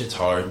 yeah, shit's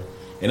hard.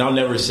 And I'll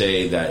never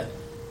say that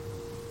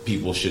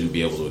people shouldn't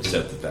be able to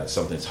accept that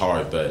something's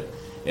hard, but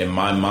in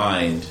my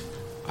mind,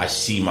 I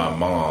see my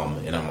mom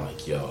and I'm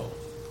like, yo,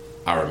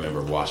 I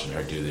remember watching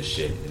her do this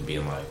shit and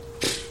being like,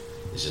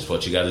 it's just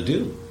what you got to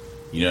do.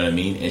 You know what I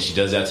mean? And she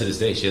does that to this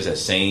day. She has that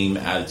same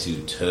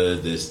attitude to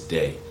this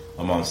day.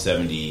 My mom's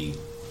 72.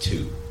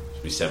 She'll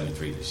be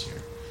 73 this year.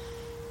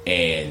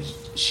 And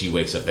she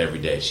wakes up every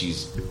day.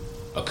 She's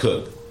a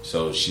cook,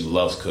 so she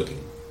loves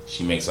cooking.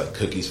 She makes like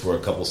cookies for a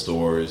couple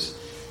stores.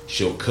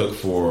 She'll cook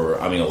for,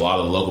 a lot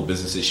of local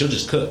businesses. She'll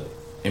just cook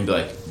and be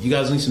like, you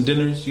guys need some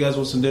dinners? You guys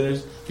want some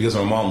dinners? Because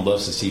my mom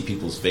loves to see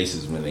people's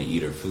faces when they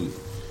eat her food,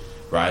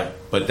 right?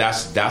 But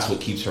that's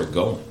what keeps her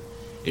going.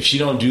 If she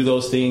don't do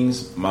those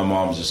things, my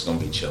mom's just going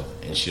to be chilling,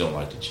 and she don't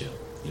like to chill.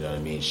 You know what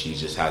I mean? She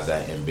just has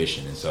that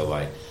ambition. And so,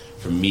 like,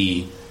 for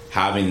me,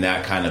 having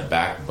that kind of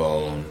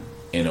backbone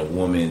in a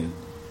woman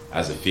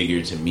as a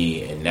figure to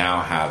me, and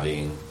now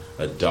having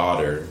a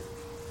daughter,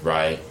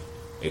 right,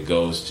 it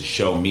goes to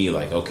show me,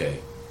 like, okay,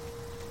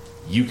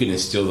 you can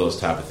instill those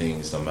type of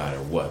things no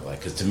matter what. Like,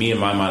 because to me, in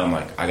my mind, I'm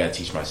like, I got to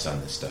teach my son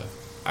this stuff.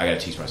 I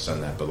got to teach my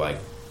son that. But, like,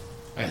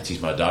 I got to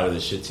teach my daughter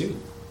this shit, too.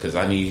 Because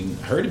I need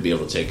her to be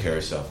able to take care of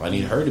herself. I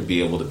need her to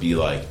be able to be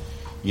like,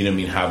 you know what I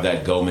mean, have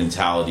that go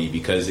mentality,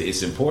 because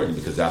it's important,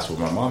 because that's what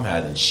my mom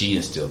had, and she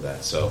instilled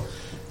that. So,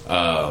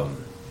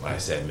 like I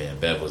said, man,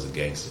 Bev was a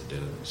gangster,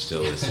 dude.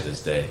 Still is to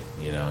this day,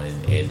 you know,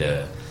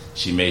 and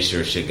she made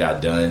sure shit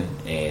got done,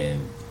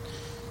 and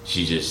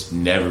she just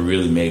never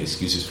really made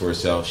excuses for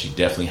herself. She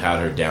definitely had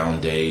her down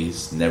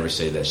days, never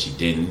say that she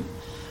didn't.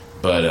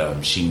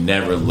 But she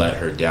never let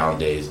her down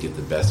days get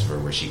the best of her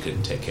where she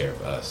couldn't take care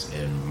of us.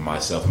 And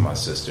myself and my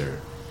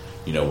sister,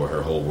 you know, were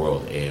her whole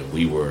world. And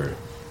we were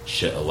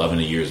 11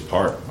 years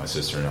apart, my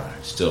sister and I.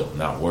 Still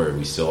not worried.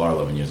 We still are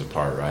 11 years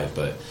apart, right?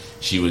 But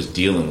she was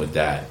dealing with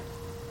that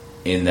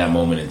in that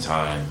moment in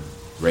time,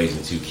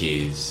 raising 2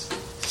 kids,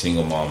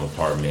 single mom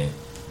apartment,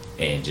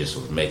 and just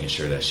was making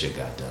sure that shit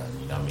got done.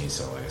 You know what I mean?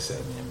 So like I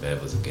said, man,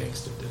 Bev was a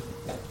gangster, dude.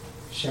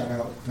 Shout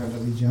out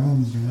Beverly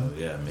Jones, man. Oh,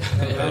 yeah,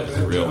 man. That was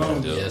a real one,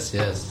 dude. Yes.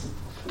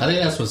 I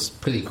think that's what's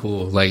pretty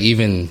cool. Like,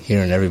 even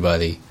hearing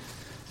everybody,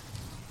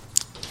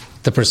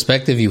 the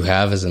perspective you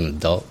have as an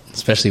adult,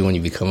 especially when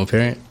you become a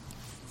parent,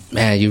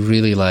 man, you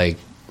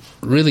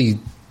really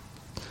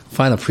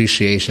find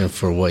appreciation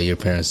for what your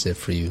parents did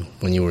for you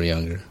when you were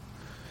younger.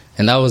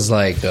 And that was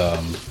like, I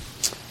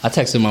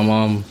texted my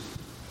mom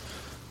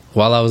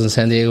while I was in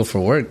San Diego for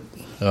work.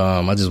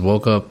 I just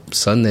woke up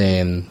Sunday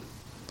and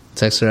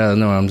texted her out of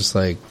nowhere. I'm just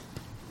like,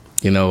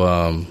 you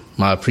know,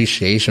 my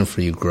appreciation for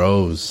you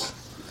grows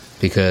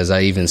because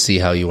I even see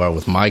how you are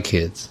with my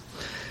kids.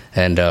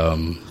 And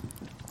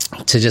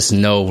to just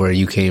know where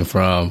you came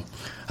from.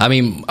 I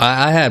mean,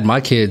 I had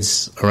my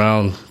kids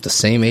around the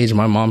same age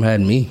my mom had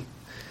me.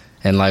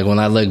 And like, when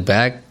I look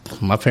back,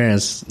 my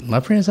parents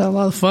had a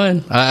lot of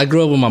fun. I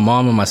grew up with my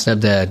mom and my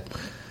stepdad,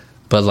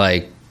 but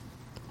like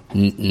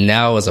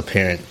now as a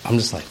parent, I'm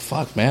just like,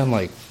 fuck, man,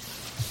 like,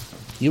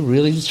 you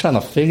really just trying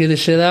to figure this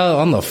shit out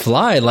on the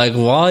fly. Like,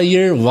 while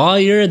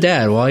you're a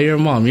dad, while you're a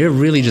mom, you're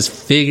really just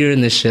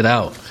figuring this shit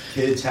out.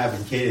 Kids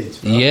having kids,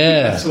 bro.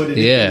 Yeah. That's what it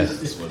is.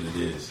 That's what it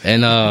is.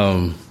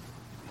 And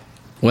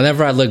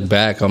whenever I look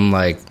back, I'm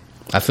like,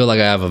 I feel like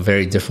I have a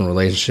very different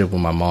relationship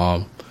with my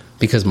mom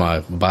because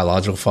my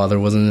biological father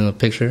wasn't in the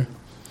picture.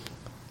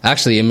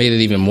 Actually, it made it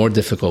even more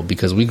difficult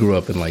because we grew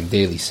up in like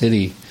Daly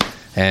City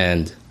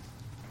and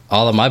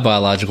all of my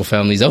biological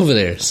family's over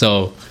there.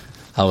 So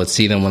I would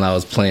see them when I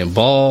was playing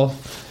ball.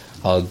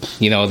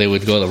 They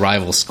would go to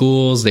rival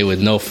schools. They would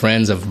know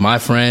friends of my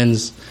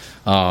friends.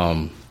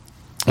 And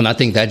I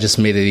think that just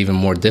made it even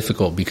more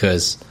difficult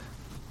because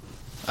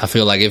I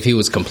feel like if he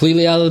was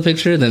completely out of the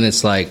picture, then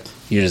it's like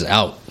you're just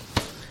out.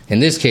 In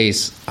this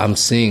case, I'm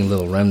seeing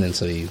little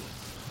remnants of you.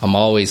 I'm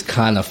always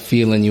kind of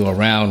feeling you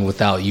around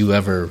without you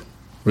ever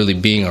really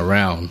being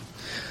around.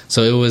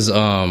 So it was,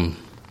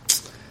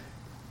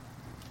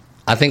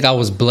 I think I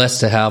was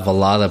blessed to have a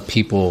lot of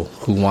people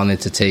who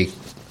wanted to take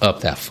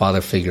up that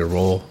father figure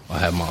role. I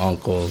had my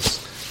uncles,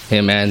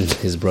 him and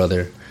his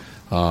brother.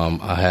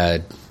 I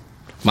had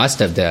my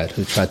stepdad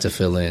who tried to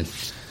fill in,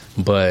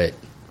 but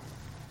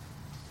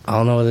I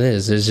don't know what it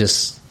is. There's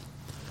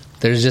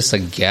just a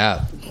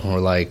gap, or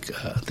like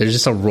there's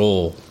just a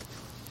role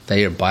that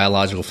your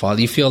biological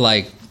father, you feel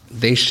like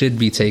they should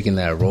be taking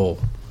that role.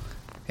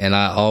 And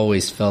I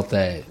always felt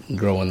that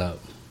growing up.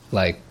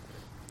 Like,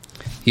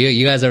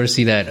 you guys ever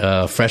see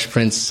that Fresh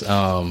Prince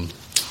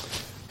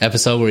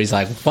episode where he's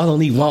like, why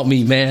don't he want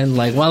me, man?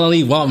 Like, why don't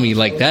he want me?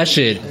 Like, that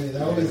shit. Hey,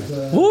 that was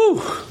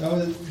woo!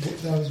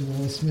 That was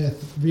Will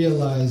Smith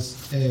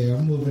realized, hey,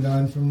 I'm moving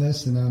on from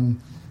this and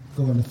I'm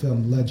going to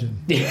film Legend.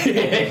 He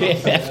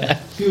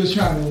was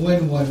trying to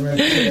win one right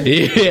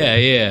there.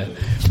 Yeah.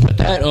 But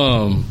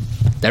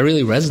that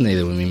really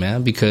resonated with me,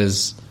 man,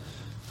 because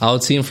I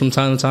would see him from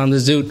time to time,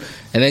 this dude,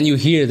 and then you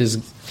hear this,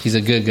 he's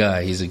a good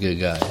guy.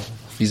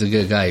 he's a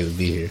good guy, he would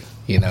be here,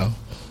 you know?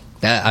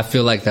 That I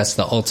feel like that's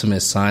the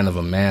ultimate sign of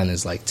a man,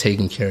 is like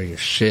taking care of your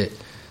shit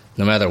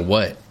no matter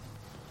what.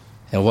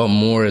 And what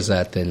more is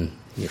that than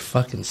your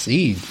fucking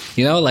seed?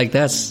 You know, like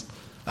that's,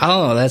 I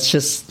don't know, that's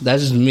just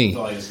me. I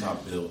feel like it's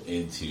not built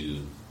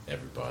into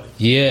everybody.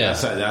 Yeah.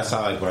 That's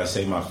how, like, when I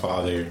say my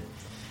father,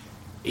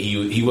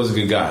 he was a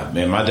good guy.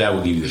 Man, my dad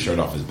would give you the shirt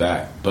off his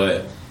back,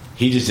 but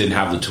he just didn't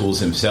have the tools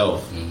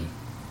himself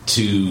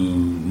to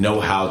know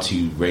how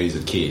to raise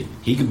a kid.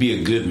 He could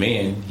be a good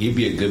man. He'd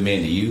be a good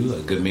man to you, a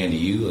good man to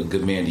you, a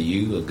good man to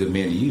you, a good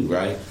man to you,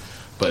 right?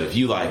 But if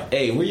you like,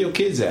 hey, where your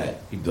kids at?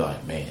 He'd be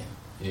like, man,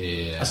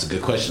 yeah, that's a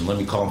good question. Let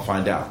me call and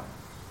find out,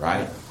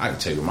 right? I can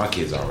tell you where my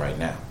kids are right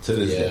now, to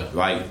this day,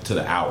 like to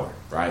the hour,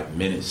 right?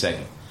 Minute,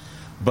 second.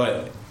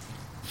 But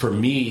for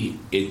me,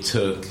 it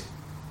took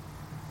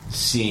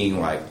seeing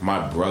like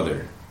my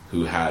brother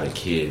who had a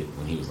kid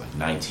when he was like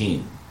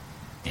 19.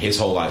 His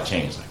whole life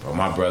changed. Like, bro,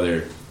 my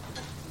brother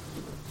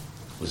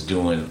was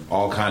doing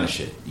all kind of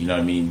shit, you know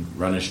what I mean,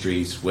 running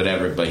streets,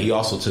 whatever, but he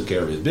also took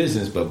care of his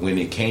business. But when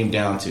it came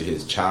down to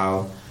his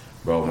child,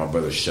 bro, my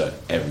brother shut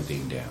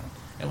everything down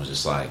and was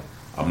just like,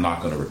 I'm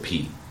not going to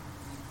repeat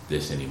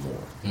this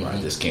anymore,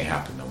 right? This can't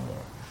happen no more.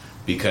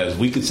 Because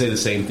we could say the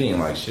same thing,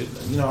 like, shit,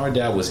 you know, our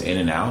dad was in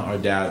and out. Our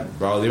dad,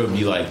 bro, there would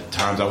be like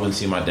times I wouldn't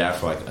see my dad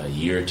for like a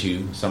year or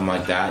two, something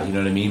like that, you know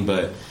what I mean?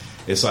 But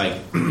it's like,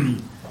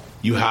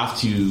 you have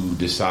to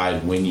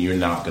decide when you're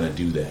not going to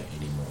do that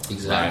anymore.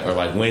 Exactly. Right? Or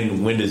like,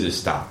 when does it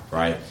stop,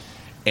 right?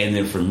 And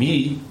then for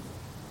me,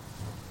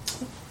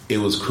 it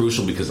was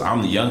crucial because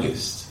I'm the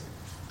youngest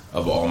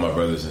of all my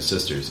brothers and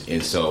sisters.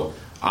 And so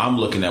I'm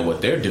looking at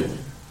what they're doing,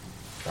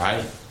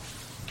 right?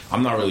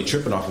 I'm not really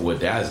tripping off of what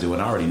dad's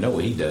doing. I already know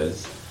what he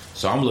does.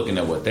 So I'm looking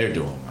at what they're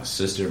doing. My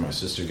sister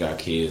got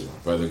kids. My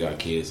brother got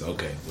kids.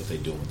 Okay, what they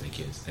doing with their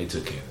kids? They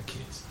took care of the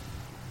kids.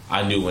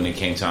 I knew when it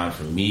came time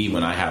for me,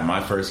 when I had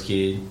my first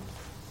kid,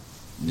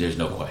 there's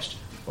no question.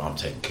 Well, I'm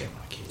taking care of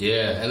my kid.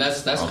 Yeah, and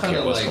that's kind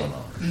of like,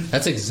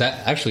 that's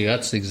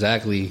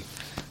exactly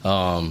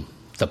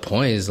the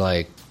point, is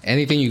like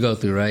anything you go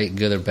through, right,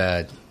 good or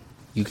bad,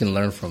 you can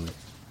learn from it.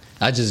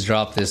 I just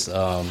dropped this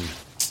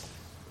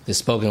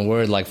spoken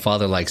word, like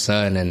father, like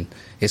son, and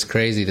it's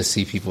crazy to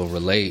see people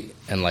relate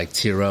and like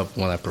tear up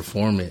when I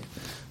perform it.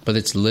 But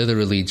it's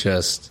literally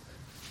just,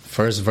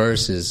 first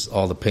verse is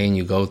all the pain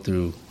you go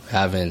through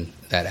having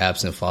that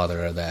absent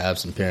father or that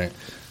absent parent.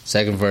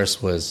 Second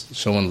verse was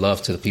showing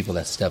love to the people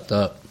that stepped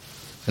up.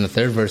 And the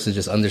third verse is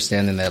just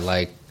understanding that,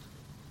 like,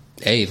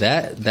 hey,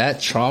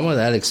 that trauma,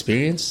 that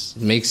experience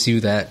makes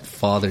you that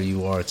father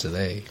you are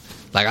today.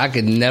 Like, I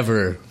could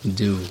never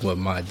do what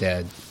my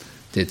dad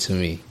did to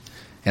me.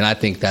 And I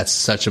think that's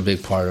such a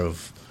big part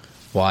of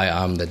why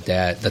I'm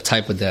the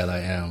type of dad I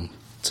am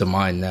to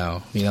mine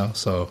now, you know?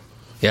 So,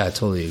 yeah, I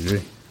totally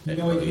agree. You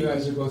know what you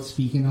guys are both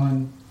speaking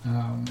on,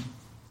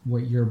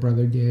 what your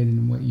brother did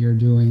and what you're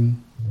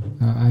doing,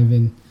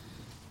 Ivan,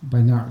 by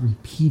not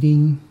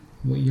repeating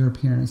what your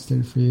parents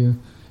did for you.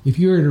 If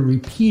you were to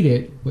repeat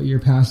it, what you're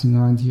passing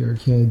on to your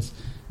kids,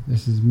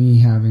 this is me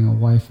having a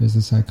wife as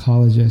a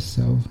psychologist,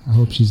 so I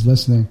hope she's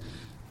listening,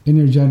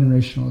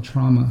 intergenerational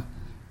trauma.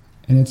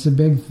 And it's a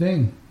big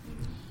thing.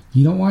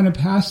 You don't want to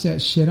pass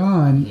that shit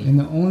on, and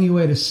the only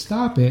way to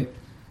stop it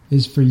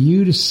is for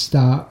you to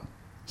stop,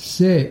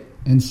 sit,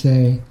 and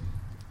say,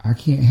 I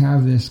can't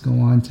have this go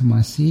on to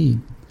my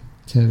seed,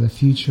 to the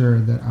future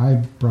that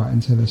I brought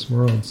into this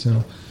world.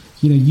 So,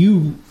 you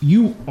know,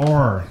 you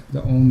are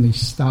the only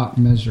stop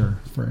measure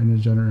for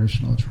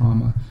intergenerational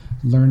trauma.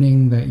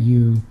 Learning that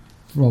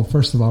well,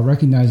 first of all,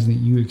 recognizing that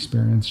you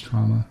experienced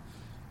trauma,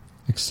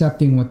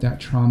 accepting what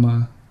that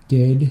trauma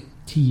did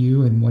to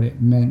you and what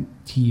it meant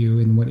to you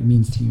and what it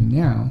means to you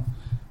now,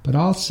 but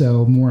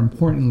also, more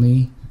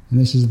importantly, and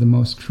this is the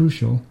most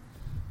crucial,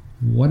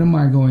 what am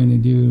I going to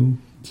do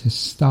to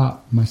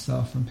stop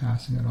myself from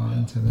passing it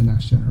on to the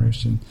next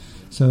generation?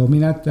 So, I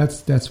mean,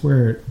 that's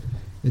where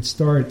it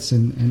starts,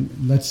 and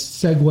let's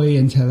segue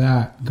into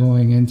that,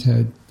 going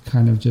into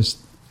kind of just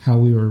how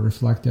we were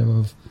reflective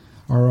of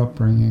our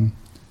upbringing.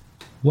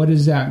 What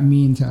does that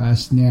mean to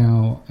us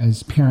now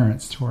as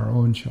parents to our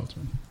own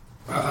children?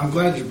 I'm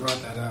glad you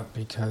brought that up,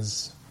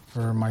 because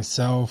for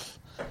myself,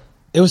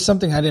 it was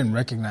something I didn't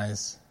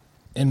recognize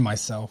in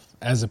myself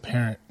as a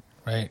parent,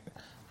 right?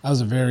 I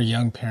was a very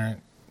young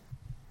parent.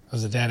 I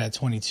was a dad at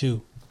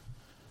 22.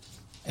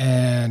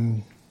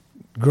 And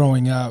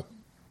growing up,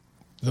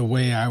 the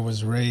way I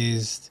was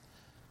raised,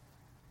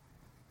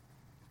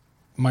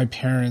 my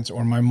parents,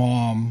 or my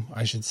mom,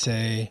 I should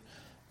say,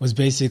 was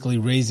basically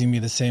raising me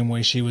the same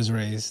way she was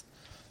raised.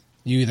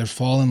 You either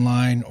fall in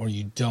line or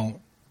you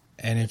don't.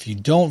 And if you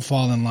don't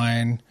fall in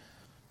line,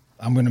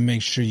 I'm going to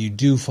make sure you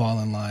do fall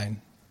in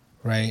line,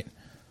 right?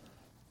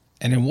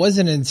 And it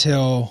wasn't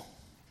until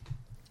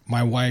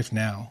my wife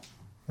now,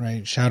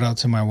 right? Shout out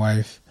to my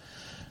wife,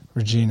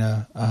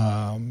 Regina.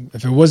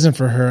 If it wasn't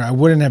for her, I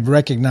wouldn't have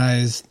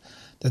recognized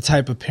the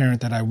type of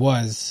parent that I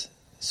was.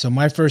 So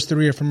my first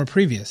three are from a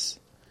previous,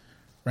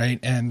 right?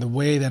 And the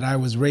way that I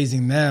was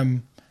raising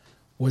them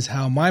was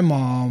how my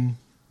mom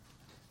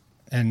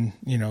And,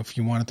 you know, if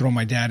you want to throw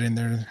my dad in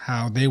there,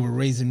 how they were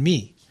raising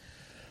me.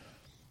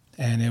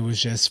 And it was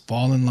just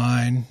fall in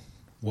line.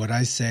 What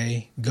I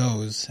say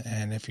goes.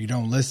 And if you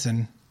don't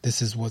listen,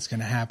 this is what's going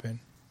to happen.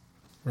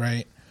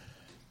 Right?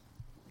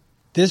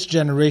 This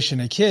generation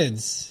of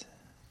kids,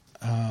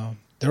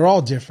 they're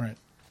all different.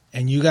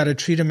 And you got to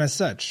treat them as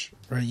such.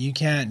 Right? You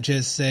can't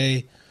just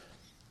say,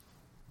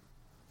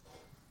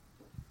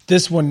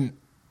 this one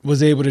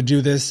was able to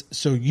do this,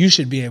 so you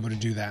should be able to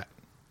do that.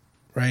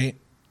 Right?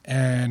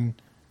 And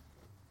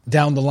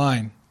down the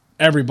line,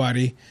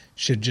 everybody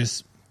should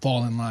just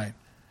fall in line.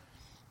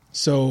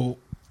 So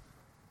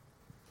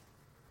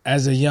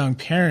as a young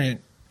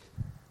parent,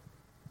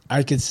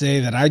 I could say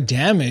that I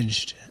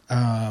damaged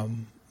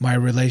my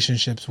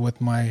relationships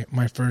with my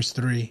first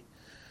three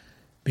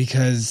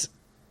because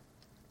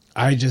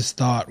I just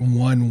thought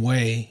one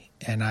way,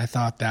 and I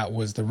thought that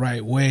was the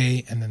right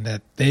way, and then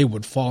that they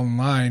would fall in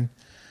line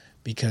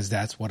because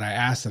that's what I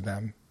asked of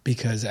them.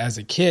 Because as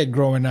a kid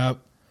growing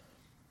up,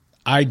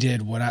 I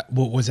did what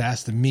was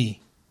asked of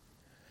me.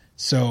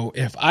 So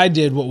if I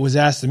did what was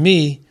asked of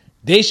me,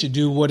 they should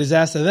do what is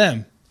asked of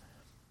them.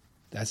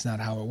 That's not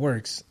how it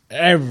works.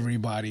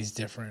 Everybody's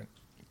different.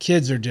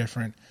 Kids are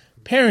different.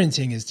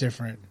 Parenting is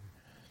different.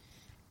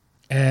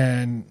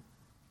 And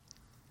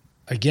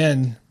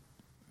again,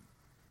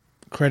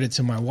 credit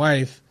to my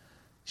wife.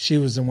 She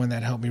was the one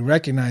that helped me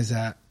recognize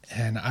that.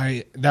 And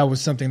that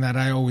was something that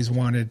I always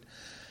wanted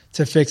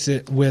to fix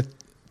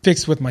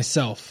with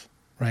myself.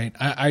 Right?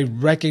 I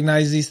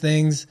recognize these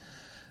things,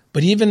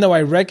 but even though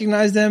I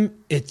recognize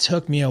them, it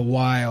took me a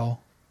while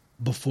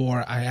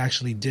before I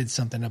actually did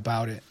something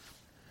about it.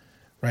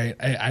 Right?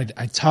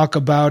 I talk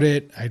about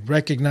it, I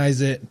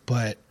recognize it,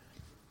 but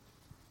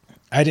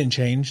I didn't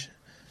change.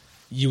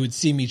 You would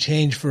see me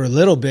change for a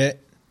little bit,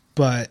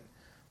 but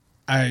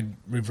I'd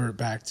revert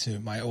back to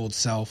my old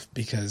self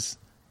because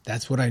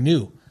that's what I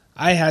knew.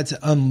 I had to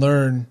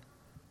unlearn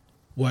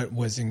what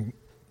was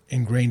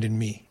ingrained in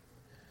me.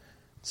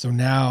 So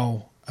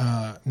now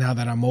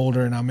that I'm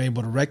older and I'm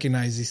able to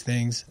recognize these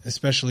things,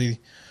 especially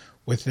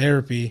with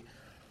therapy,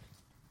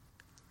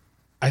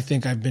 I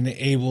think I've been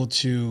able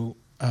to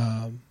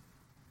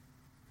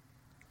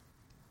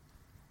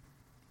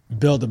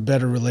build a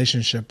better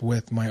relationship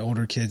with my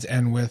older kids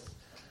and with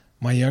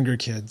my younger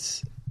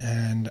kids,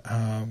 and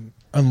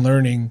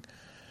unlearning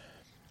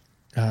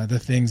the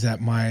things that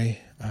my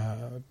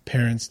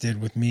parents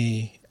did with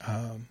me.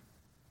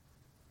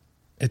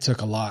 It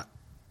took a lot,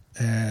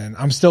 and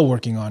I'm still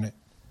working on it.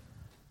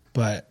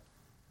 But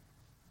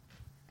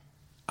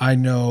I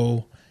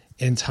know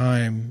in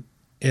time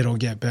it'll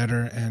get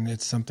better, and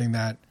it's something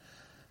that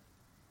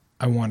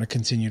I want to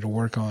continue to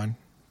work on,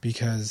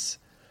 because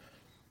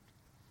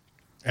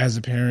as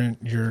a parent,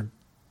 you're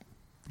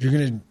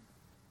going to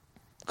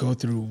go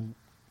through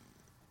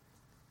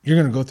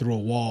a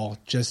wall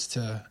just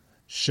to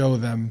show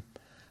them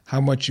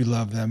how much you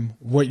love them,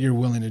 what you're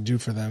willing to do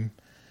for them,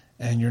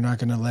 and you're not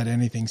going to let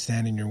anything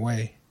stand in your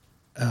way.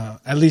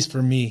 At least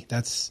for me,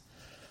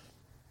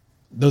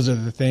 those are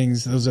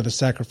the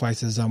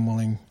sacrifices I'm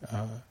willing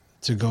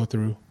to go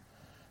through,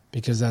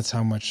 because that's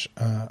how much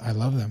I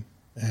love them,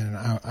 and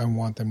I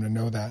want them to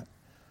know that.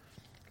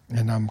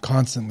 And I'm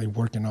constantly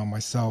working on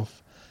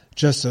myself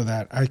just so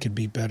that I could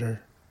be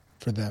better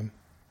for them.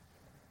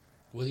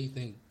 What do you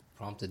think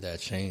prompted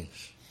that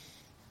change?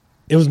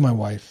 It was my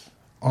wife,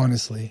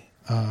 honestly.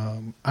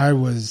 I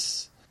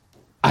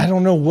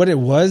don't know what it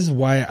was,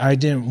 why I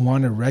didn't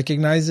want to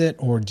recognize it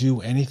or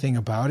do anything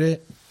about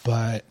it,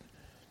 but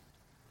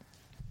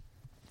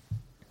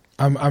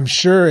I'm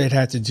sure it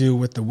had to do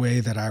with the way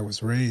that I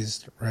was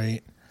raised,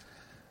 right?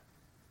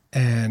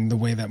 And the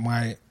way that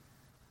my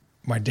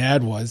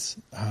dad was.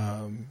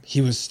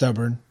 He was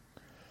stubborn.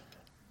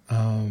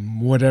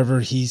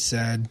 Whatever he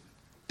said,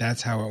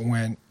 that's how it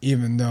went,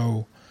 even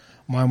though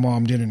my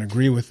mom didn't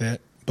agree with it.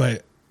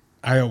 But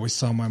I always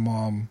saw my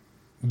mom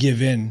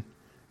give in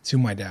to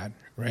my dad,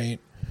 right?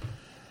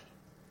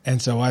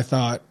 And so I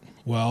thought,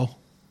 well,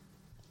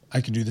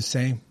 I could do the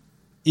same.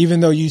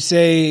 Even though you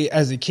say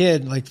as a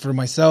kid, like for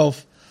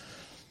myself,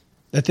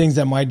 the things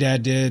that my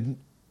dad did,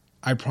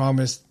 I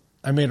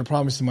made a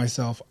promise to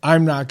myself,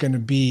 I'm not going to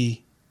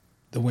be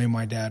the way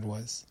my dad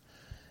was.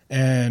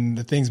 And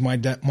the things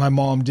my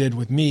mom did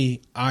with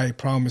me, I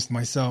promised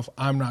myself,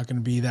 I'm not going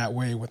to be that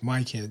way with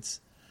my kids.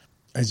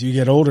 As you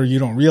get older, you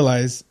don't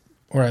realize,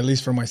 or at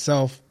least for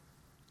myself,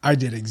 I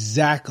did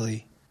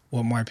exactly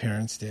what my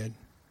parents did,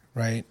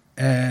 right?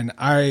 And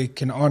I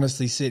can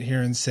honestly sit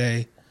here and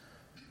say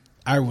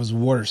I was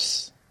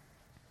worse,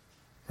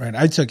 right?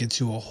 I took it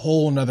to a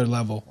whole nother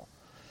level.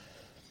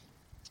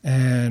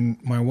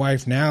 And my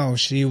wife now,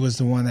 she was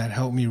the one that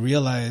helped me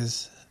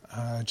realize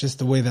just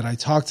the way that I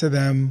talk to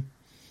them,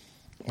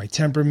 my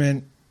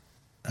temperament,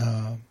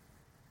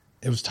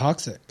 it was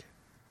toxic,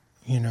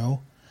 you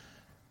know.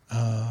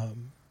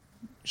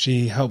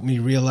 She helped me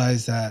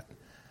realize that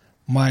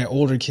my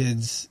older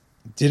kids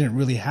didn't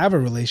really have a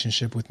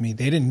relationship with me.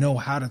 They didn't know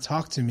how to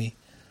talk to me.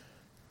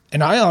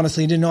 And I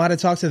honestly didn't know how to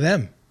talk to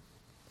them,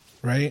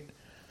 right?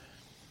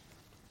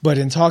 But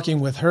in talking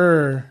with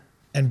her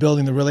and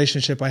building the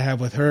relationship I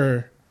have with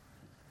her,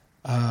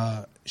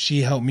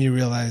 she helped me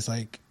realize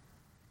like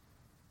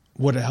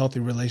what a healthy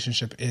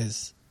relationship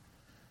is.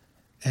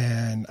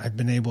 And I've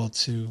been able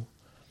to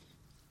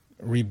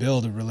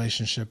rebuild a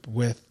relationship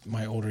with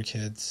my older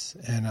kids,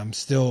 and I'm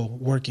still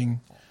working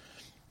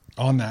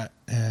on that,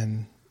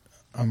 and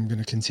I'm going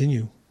to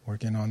continue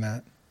working on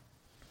that.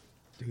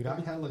 Dude, I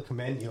hella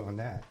commend you on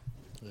that.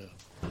 Yeah.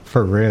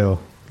 For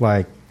real.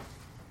 Like,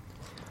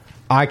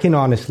 I can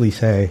honestly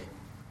say,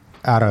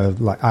 out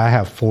of, like, I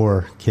have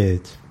 4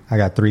 kids. I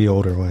got 3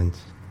 older ones.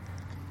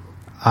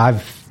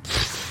 I've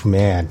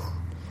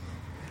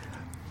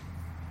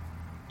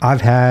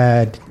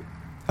had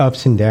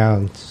ups and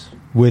downs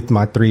with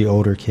my 3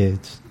 older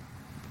kids.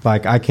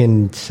 Like, I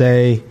can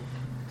say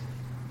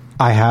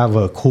I have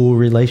a cool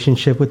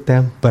relationship with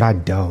them, but I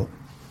don't.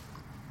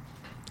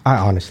 I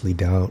honestly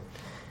don't.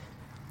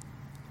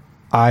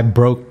 I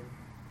broke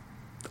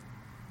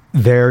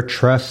their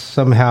trust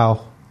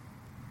somehow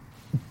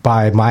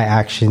by my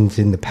actions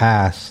in the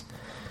past.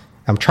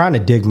 I'm trying to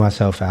dig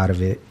myself out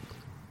of it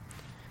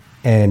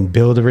and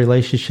build a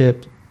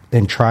relationship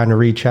and trying to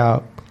reach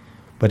out,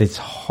 but it's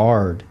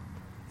hard.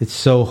 It's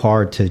so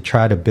hard to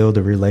try to build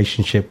a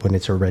relationship when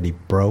it's already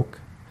broke.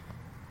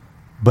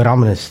 But I'm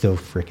going to still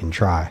freaking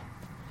try.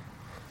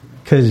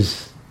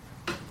 Because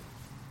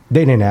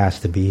they didn't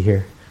ask to be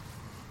here.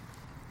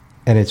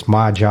 And it's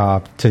my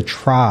job to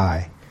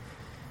try.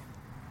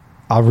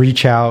 I'll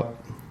reach out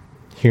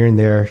here and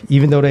there.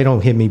 Even though they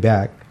don't hit me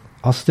back,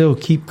 I'll still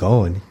keep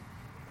going.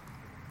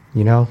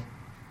 You know?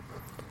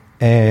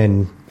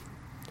 And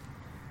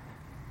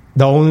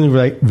the only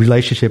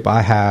relationship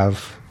I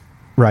have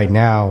right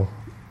now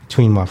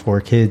between my 4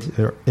 kids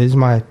is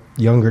my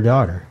younger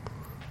daughter.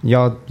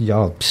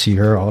 Y'all see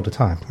her all the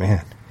time,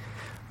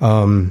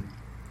 man.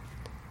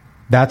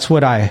 That's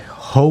what I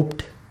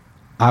hoped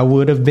I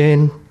would have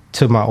been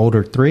to my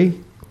older 3,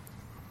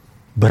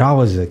 but I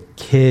was a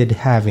kid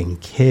having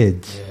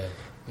kids.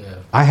 Yeah.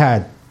 I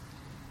had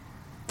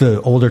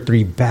the older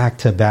 3 back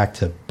to back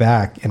to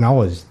back, and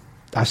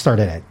I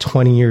started at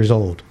 20 years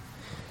old.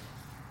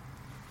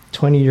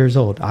 20 years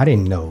old. I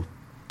didn't know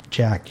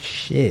jack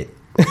shit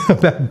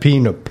about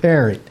being a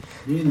parent.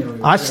 You didn't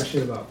know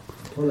shit about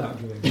pull-out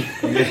doing.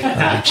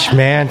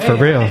 Man, for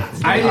real.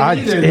 I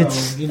didn't either,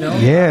 though, you know?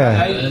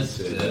 Yeah.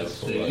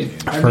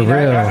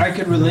 I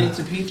could relate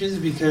to Peaches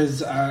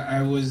because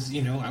I was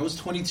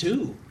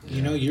 22.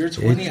 You know, you're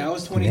 20, I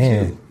was 22.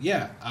 Man.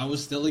 Yeah, I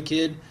was still a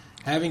kid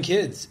having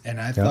kids. And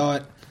I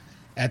thought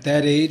at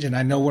that age, and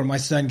I know where my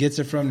son gets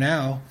it from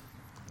now,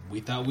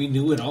 we thought we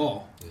knew it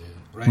all. Yeah.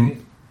 Right?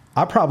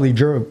 I probably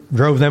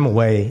drove them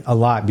away a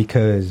lot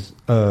because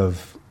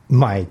of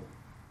my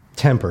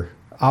temper.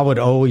 I would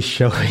always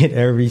show it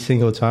every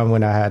single time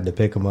when I had to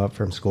pick them up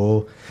from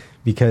school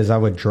because I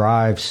would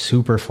drive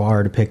super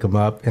far to pick them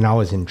up and I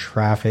was in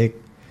traffic.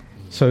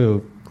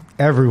 So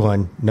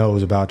everyone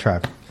knows about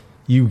traffic.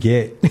 You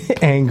get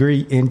angry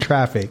in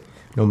traffic,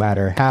 no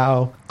matter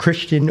how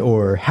Christian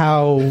or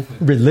how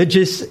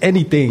religious,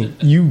 anything,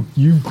 you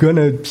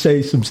gonna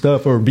say some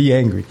stuff or be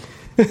angry.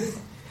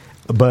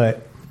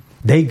 But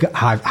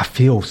I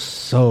feel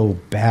so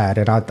bad,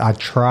 and I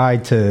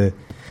tried to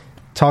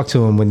talk to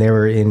them when they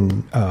were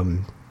in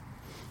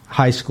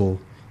high school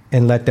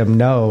and let them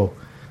know,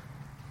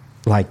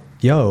 like,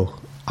 yo,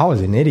 I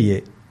was an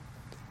idiot.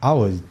 I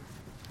was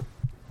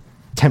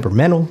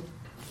temperamental.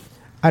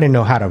 I didn't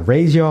know how to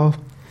raise y'all.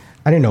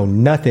 I didn't know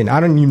nothing. I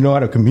didn't even know how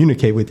to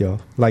communicate with y'all,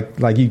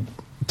 like you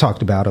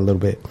talked about a little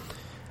bit.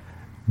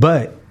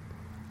 But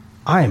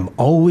I am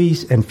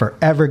always and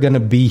forever going to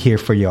be here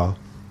for y'all.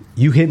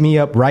 You hit me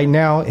up right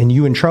now and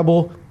you in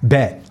trouble,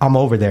 bet I'm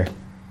over there.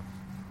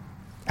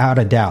 Out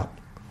of doubt.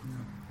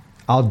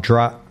 I'll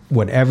drop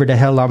whatever the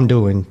hell I'm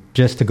doing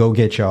just to go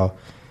get y'all.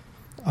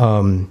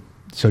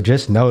 So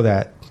just know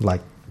that,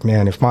 like,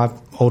 man, if my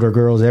older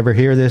girls ever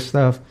hear this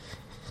stuff,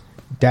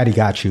 daddy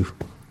got you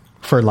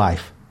for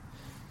life.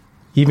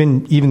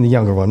 Even the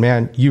younger one,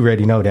 man, you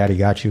already know daddy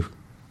got you.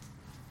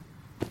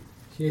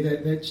 See,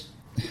 that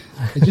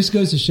it just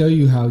goes to show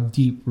you how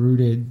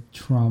deep-rooted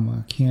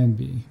trauma can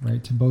be,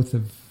 right? To both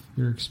of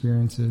your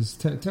experiences,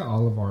 to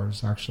all of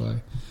ours,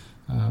 actually.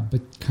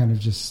 But kind of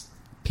just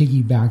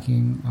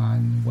piggybacking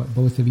on what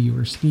both of you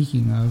were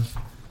speaking of.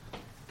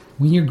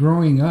 When you're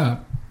growing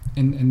up,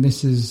 and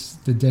this is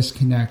the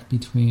disconnect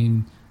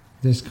between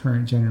this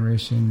current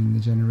generation and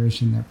the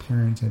generation that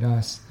parented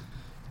us,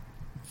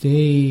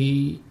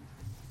 they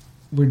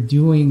were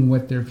doing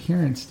what their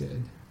parents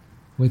did,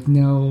 with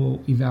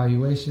no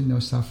evaluation, no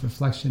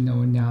self-reflection,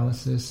 no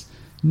analysis,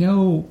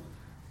 no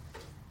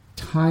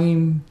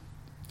time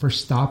for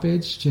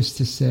stoppage just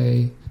to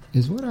say,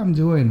 is what I'm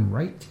doing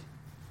right?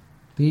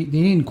 They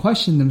didn't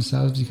question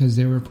themselves because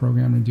they were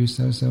programmed to do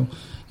so. So,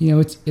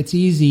 it's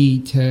easy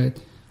to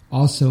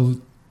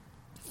also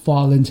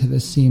fall into the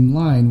same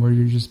line where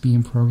you're just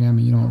being programmed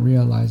and you don't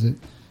realize it.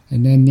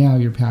 And then now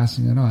you're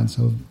passing it on.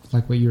 So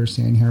like what you were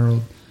saying,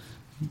 Harold,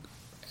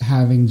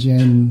 having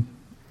Jen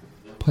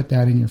put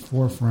that in your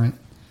forefront,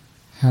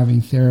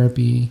 having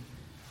therapy,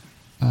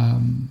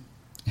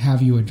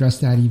 have you address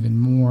that even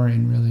more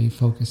and really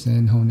focus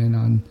in, hone in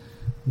on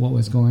what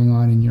was going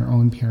on in your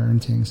own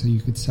parenting so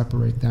you could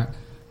separate that.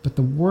 But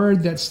the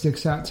word that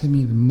sticks out to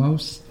me the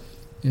most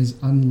is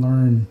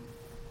unlearn,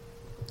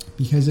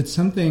 because it's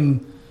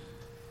something,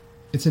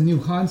 it's a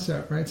new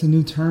concept, right? It's a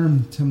new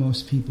term to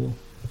most people.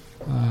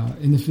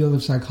 In the field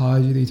of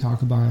psychology, they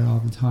talk about it all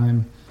the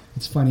time.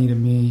 It's funny to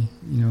me,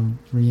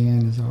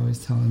 Rianne is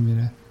always telling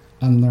me to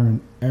unlearn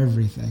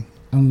everything.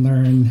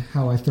 Unlearn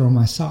how I throw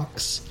my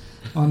socks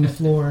on the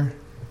floor.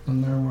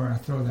 Unlearn where I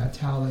throw that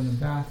towel in the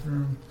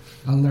bathroom.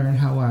 Unlearn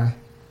how I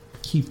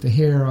keep the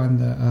hair on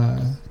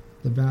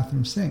the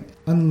bathroom sink.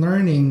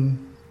 Unlearning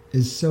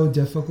is so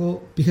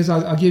difficult because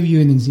I'll give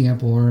you an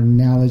example or an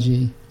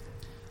analogy.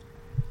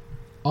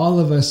 All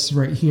of us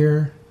right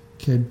here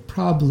could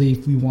probably,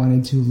 if we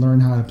wanted to, learn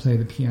how to play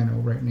the piano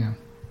right now.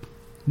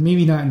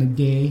 Maybe not in a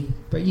day,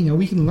 but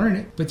we can learn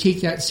it. But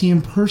take that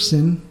same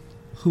person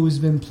who's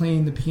been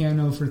playing the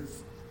piano for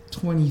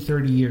 20,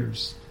 30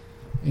 years,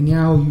 and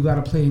now you got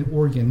to play an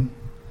organ,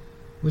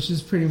 which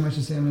is pretty much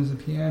the same as a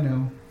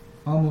piano,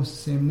 almost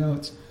the same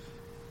notes,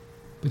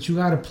 but you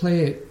got to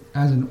play it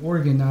as an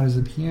organ, not as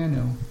a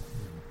piano.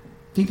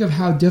 Think of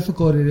how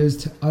difficult it is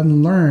to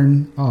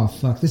unlearn, oh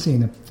fuck, this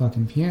ain't a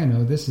fucking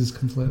piano, this is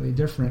completely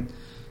different.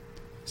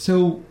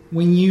 So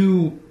when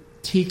you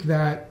take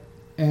that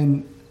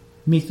and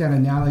make that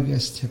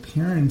analogous to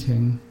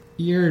parenting,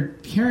 you're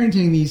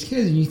parenting these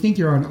kids and you think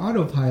you're on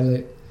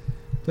autopilot,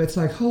 but it's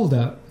like, hold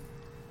up,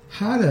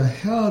 how the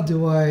hell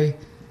do I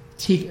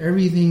take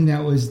everything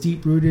that was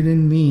deep rooted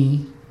in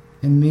me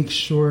and make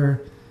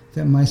sure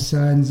that my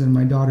sons and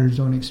my daughters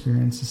don't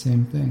experience the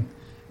same thing?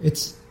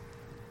 It's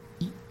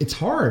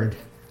hard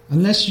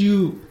unless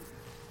you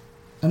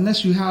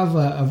have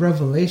a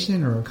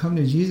revelation or a come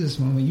to Jesus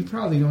moment. You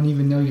probably don't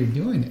even know you're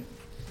doing it.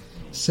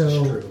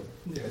 So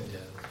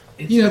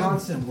it's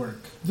constant work.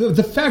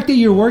 The fact that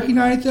you're working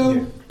on it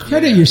though,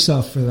 credit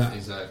yourself for that.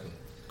 Exactly.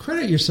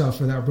 Credit yourself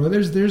for that, bro.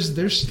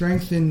 There's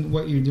strength in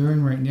what you're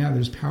doing right now.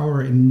 There's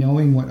power in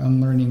knowing what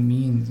unlearning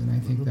means, and I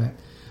think that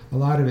a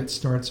lot of it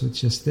starts with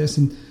just this.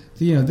 And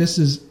this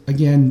is,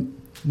 again,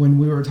 when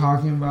we were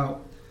talking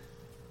about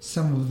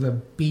some of the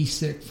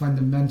basic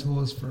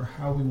fundamentals for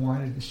how we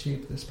wanted to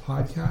shape this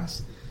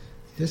podcast,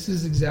 this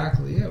is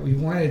exactly it. We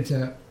wanted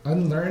to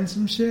unlearn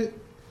some shit,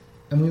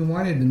 and we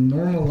wanted to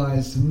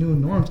normalize some new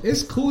norms.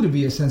 It's cool to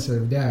be a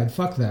sensitive dad.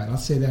 Fuck that. I'll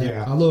say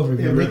that all over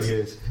again. It really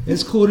is.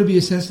 It's cool to be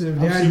a sensitive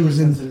dad who's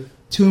in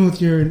tune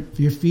with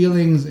your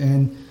feelings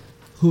and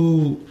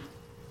who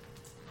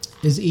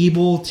is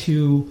able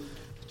to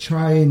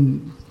try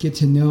and get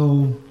to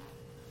know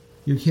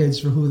your kids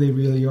for who they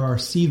really are,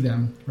 see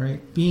them,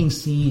 right? Being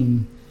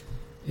seen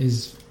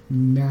is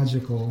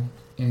magical,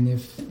 and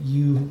if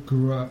you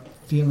grew up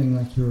feeling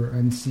like you were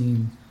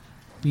unseen,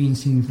 being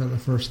seen for the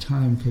first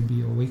time could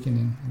be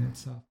awakening in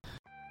itself.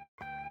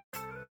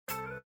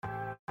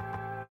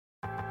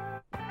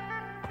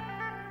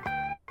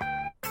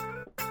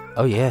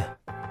 Oh yeah.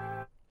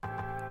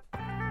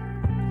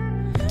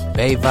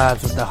 Bay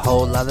vibes with a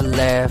whole lot of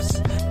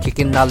laughs,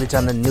 kicking knowledge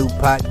on a new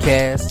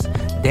podcast.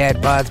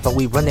 Dad vibes, but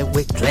we run it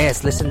with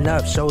class. Listen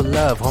up, show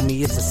love,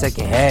 homie, it's the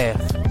second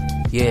half.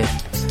 Yeah,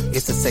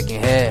 it's the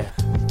second half.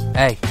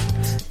 Hey,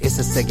 it's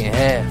the second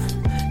half.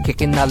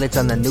 Kicking knowledge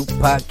on a new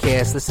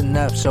podcast. Listen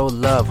up, show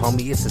love,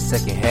 homie, it's the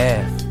second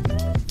half.